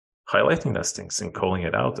highlighting those things and calling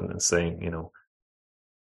it out, and then saying,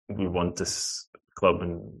 we want this club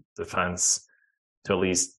and the fans to at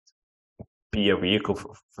least be a vehicle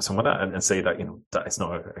for some of that, and say that, that is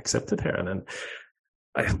not accepted here. And then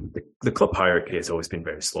the club hierarchy has always been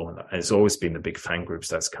very slow in that, and it's always been the big fan groups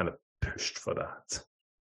that's kind of pushed for that.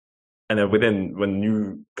 And then when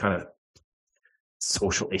new kind of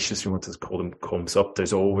social issues, you want to call them, comes up,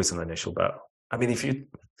 there's always an initial battle. I mean,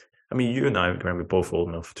 you and I, Graham, we're both old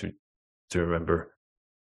enough to remember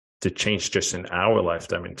the change just in our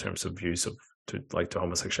lifetime in terms of views to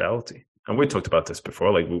homosexuality. And we talked about this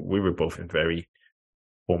before. Like, we were both in very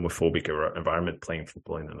homophobic environment playing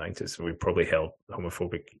football in the 90s. We probably held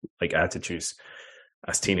homophobic like attitudes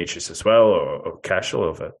as teenagers as well, or casual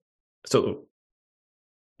of it. So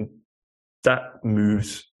that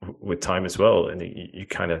moves with time as well, and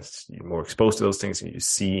you're more exposed to those things, and you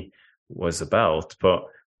see what it's about. But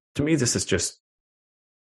to me, this is just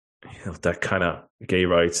that kind of gay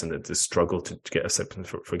rights and the struggle to get acceptance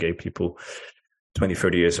for gay people 20,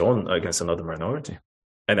 30 years on against another minority.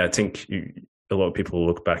 And I think a lot of people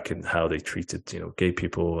look back and how they treated gay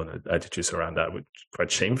people and attitudes around that, which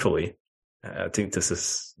quite shamefully. I think this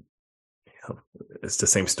is it's the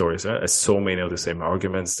same stories. It's so many of the same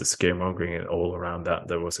arguments, the scaremongering and all around that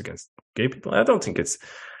was against gay people. I don't think it's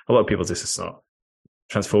a lot of people. This is not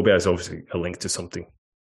transphobia is obviously a link to something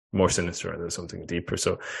more sinister and something deeper.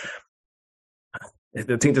 So I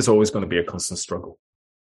think there's always going to be a constant struggle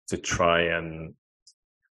to try and,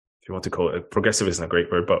 if you want to call it, progressive isn't a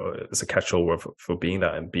great word, but it's a catch-all word for being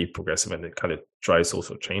that and be progressive, and it kind of drives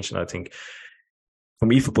also change. And I think for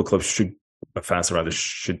me, football clubs fans around it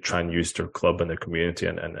should try and use their club and their community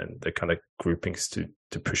and the kind of groupings to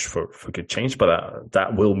push for good change. But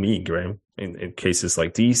that will mean, Graham, in cases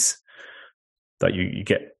like these, that you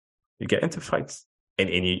get into fights and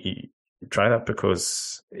you try that,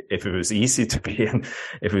 because if it was easy to be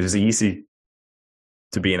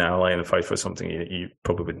an ally and fight for something, you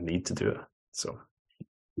probably would need to do it. So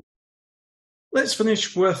let's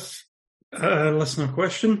finish with a listener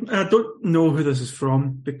question. I don't know who this is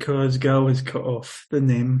from because Gal has cut off the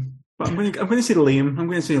name, but I'm going to say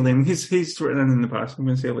Liam. He's written in the past. I'm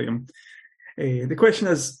going to say Liam. The question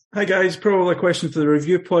is, hi guys, probably a question for the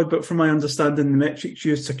review pod, but from my understanding, the metrics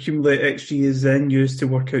used to accumulate XG is then used to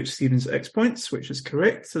work out Stephen's X points, which is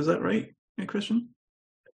correct. Is that right, Christian?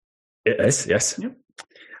 It is, yes. Yep.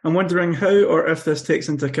 I'm wondering how or if this takes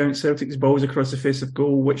into account Celtic's balls across the face of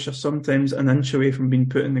goal, which are sometimes an inch away from being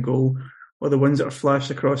put in the goal, or the ones that are flashed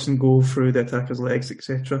across and go through the attacker's legs,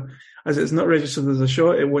 etc. As it's not registered as a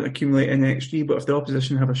shot, it won't accumulate any XG, but if the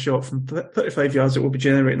opposition have a shot from 35 yards, it will be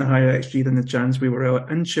generating a higher XG than the chance we were an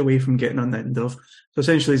inch away from getting on the end of. So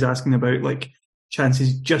essentially he's asking about like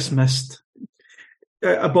chances just missed.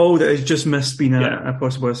 A ball that is just missed being a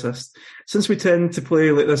possible assist. Since we tend to play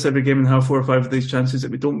like this every game and have 4 or 5 of these chances that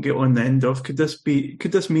we don't get on the end of, could this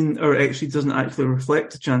mean our XG doesn't actually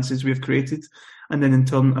reflect the chances we've created, and then in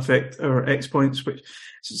turn affect our X points? Which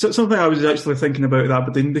something I was actually thinking about that,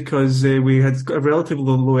 but then because we had a relatively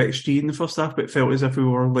low XG in the first half, but it felt as if we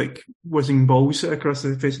were like whizzing balls across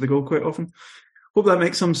the face of the goal quite often. Hope that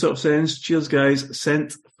makes some sort of sense. Cheers, guys.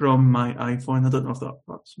 Sent from my iPhone. I don't know if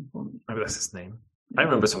that's important. Maybe that's his name. I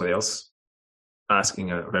remember somebody else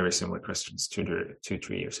asking a very similar questions 2-3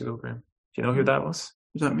 years ago, Graham. Do you know who that was?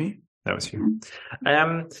 Was that me? That was you.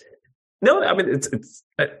 No, I mean,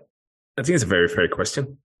 I think it's a very fair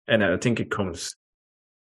question. And I think it comes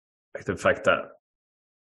like the fact that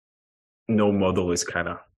no model is kind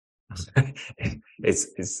of,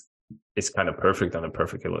 it's kind of perfect and a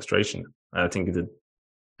perfect illustration. And I think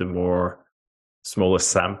the more smaller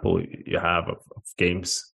sample you have of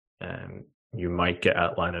games, you might get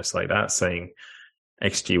outliners like that saying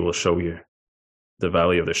XG will show you the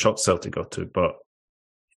value of the shots Celtic got to, but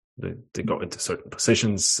they got into certain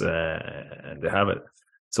positions and they have it.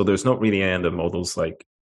 So there's not really any other models like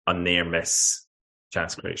a near miss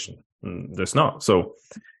chance creation. There's not. So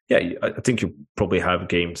yeah, I think you probably have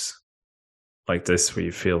games like this where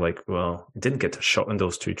you feel like, well, you didn't get a shot in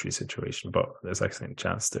those 2-3 situations, but there's actually a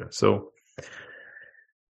chance there. So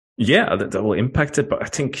yeah, that will impact it. But I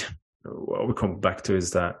think what we come back to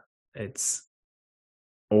is that it's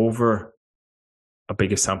over a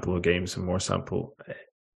bigger sample of games and more sample.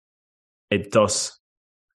 It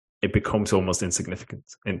becomes almost insignificant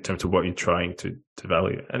in terms of what you're trying to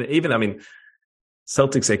value. And even, I mean,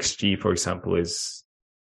 Celtic's XG, for example, is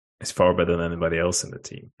far better than anybody else in the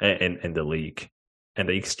team, in the league. And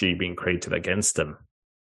the XG being created against them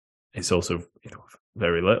is also,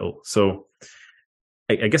 very little. So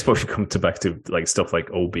I guess what we come back to like stuff like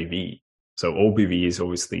OBV. So OBV is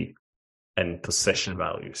obviously, and possession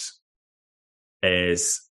values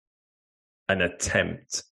is an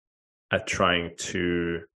attempt at trying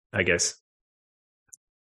to, I guess,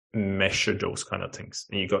 measure those kind of things.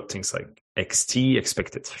 And you got things like XT,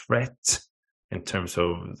 expected threat, in terms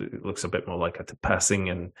of it looks a bit more like at the passing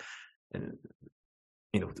and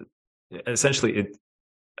essentially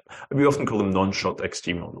we often call them non-shot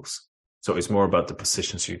XG models. So it's more about the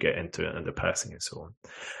positions you get into and the passing and so on.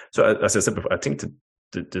 So as I said before, I think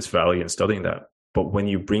there's value in studying that. But when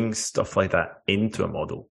you bring stuff like that into a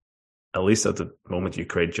model, at least at the moment, you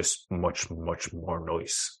create just much, much more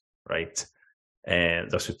noise, right?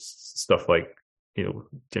 And that's what stuff like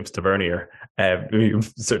James Tavernier,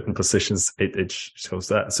 certain positions, it shows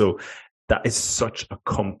that. So that is such a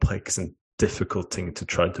complex and difficult thing to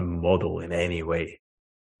try to model in any way,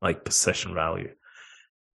 like possession value.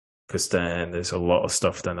 Because then there's a lot of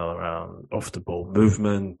stuff then around off the ball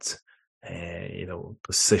movement,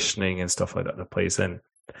 positioning and stuff like that plays in.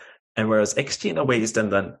 And whereas XG in a way is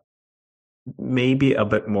then maybe a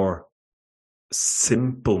bit more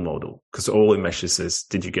simple model, because all it measures is,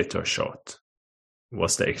 did you get to a shot?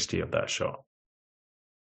 What's the XG of that shot?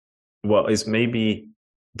 Well, is maybe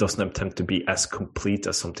doesn't attempt to be as complete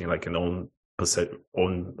as something like a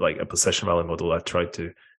possession value model that tried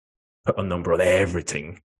to put a number on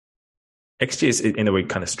everything. XG is in a way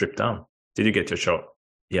kind of stripped down. Did you get your shot?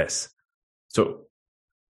 Yes. So,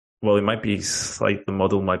 well, it might be the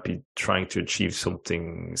model might be trying to achieve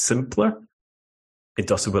something simpler. It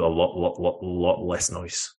does it with a lot less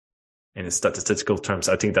noise. In statistical terms,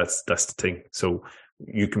 I think that's the thing. So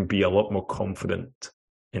you can be a lot more confident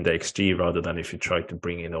in the XG rather than if you try to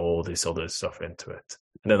bring in all this other stuff into it.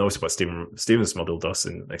 And then also what Stevens' model does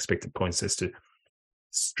in expected points is to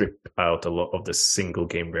strip out a lot of the single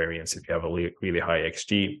game variance. If you have a really high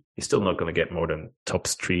XG, you're still not going to get more than top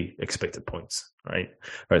 3 expected points, right?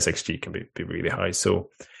 Whereas XG can be really high. So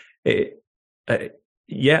the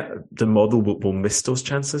model will miss those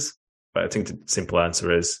chances. But I think the simple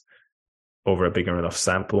answer is, over a bigger enough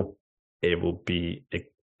sample, it will be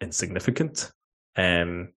insignificant.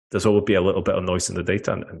 There's always be a little bit of noise in the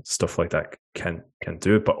data, and stuff like that can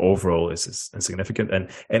do it. But overall, it's insignificant. And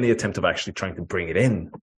any attempt of actually trying to bring it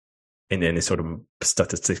in any sort of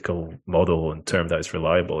statistical model and term that is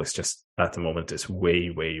reliable is just, at the moment, is way,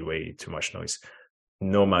 way, way too much noise.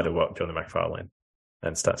 No matter what Johnny McFarlane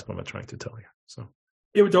and StatsBomb are trying to tell you. So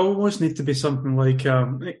it would almost need to be something like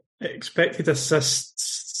expected assists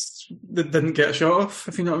that didn't get a shot off,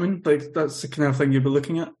 if you know what I mean. Like, that's the kind of thing you'd be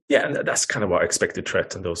looking at. Yeah, and that's kind of what expected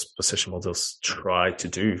threat and those position models try to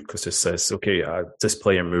do, because it says, okay, this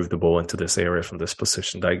player moved the ball into this area from this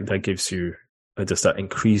position. That gives you, does that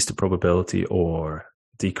increase the probability or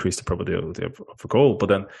decrease the probability of a goal? But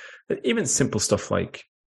then even simple stuff like,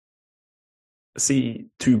 see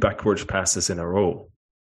 2 backwards passes in a row.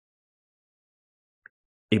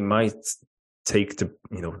 It might take the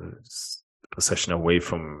possession away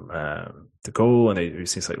from the goal, and it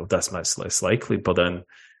seems like, well, that's much less likely. But then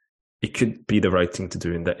it could be the right thing to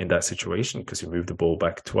do in that situation, because you move the ball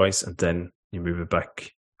back twice and then you move it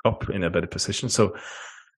back up in a better position. So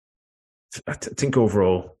I think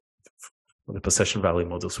overall, the possession value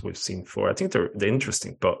models we've seen for, I think they're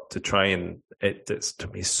interesting, but to try and there's, to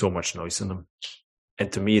me, so much noise in them.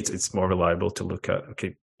 And to me, it's more reliable to look at,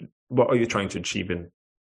 okay, what are you trying to achieve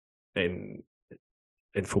in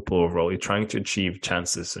football overall? You're trying to achieve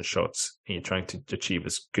chances and shots, and you're trying to achieve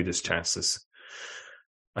as good as chances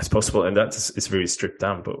as possible. And that is very stripped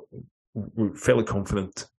down, but we're fairly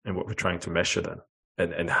confident in what we're trying to measure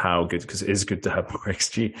then, and how good, because it is good to have more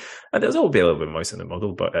XG. And there's always be a little bit of noise in the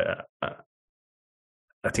model, but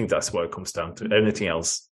I think that's what it comes down to. Anything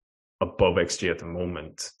else above XG at the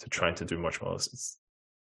moment to trying to do much more, it's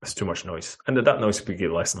too much noise. And that noise will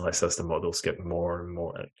get less and less as the models get more and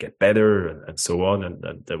more, get better and so on,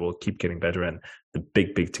 and they will keep getting better. And the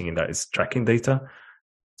big thing in that is tracking data.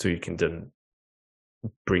 So you can then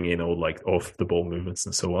bring in all like off the ball movements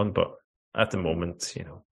and so on. But at the moment,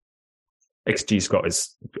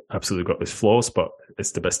 XG's absolutely got its flaws, but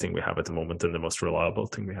it's the best thing we have at the moment and the most reliable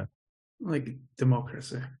thing we have. Like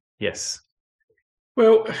democracy. Yes.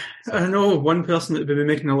 Well, I know one person that would be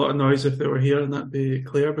making a lot of noise if they were here, and that'd be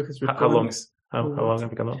Claire, because how long have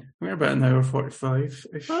we gone on? We're about an hour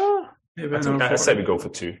 45-ish. I say we go for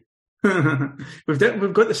 2. We've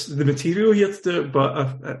got the material here to do it,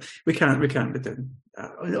 but we can't be doing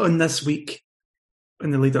on this week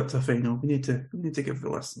in the lead up to the final. We need to give the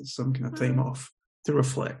listeners some kind of time off to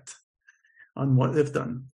reflect on what they've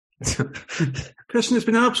done. Christian, it's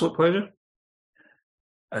been an absolute pleasure.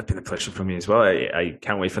 It's been a pleasure for me as well. I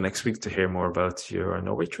can't wait for next week to hear more about your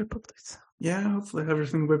Norway trip updates. Yeah, hopefully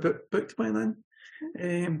everything will be booked by then.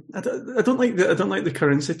 I don't like the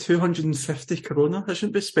currency. 250 krona. I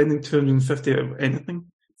shouldn't be spending 250 of anything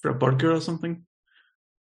for a burger or something.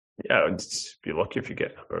 Yeah, I'd be lucky if you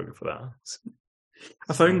get a burger for that.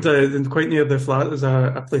 I found quite near the flat there's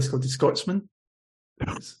a place called the Scotsman.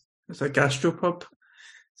 It's a gastropub.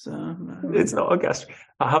 So it's not a gastro.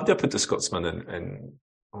 How do I put the Scotsman in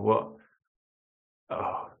what?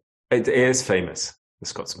 Oh, it is famous. The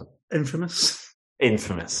Scotsman.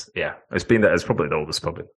 Infamous. Yeah, it's been there. It's probably the oldest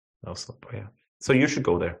pub in Oslo. But yeah, so you should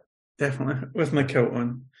go there. Definitely, with my kilt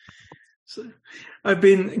on. So, I've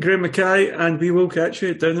been Graham Mackay, and we will catch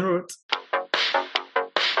you down the road.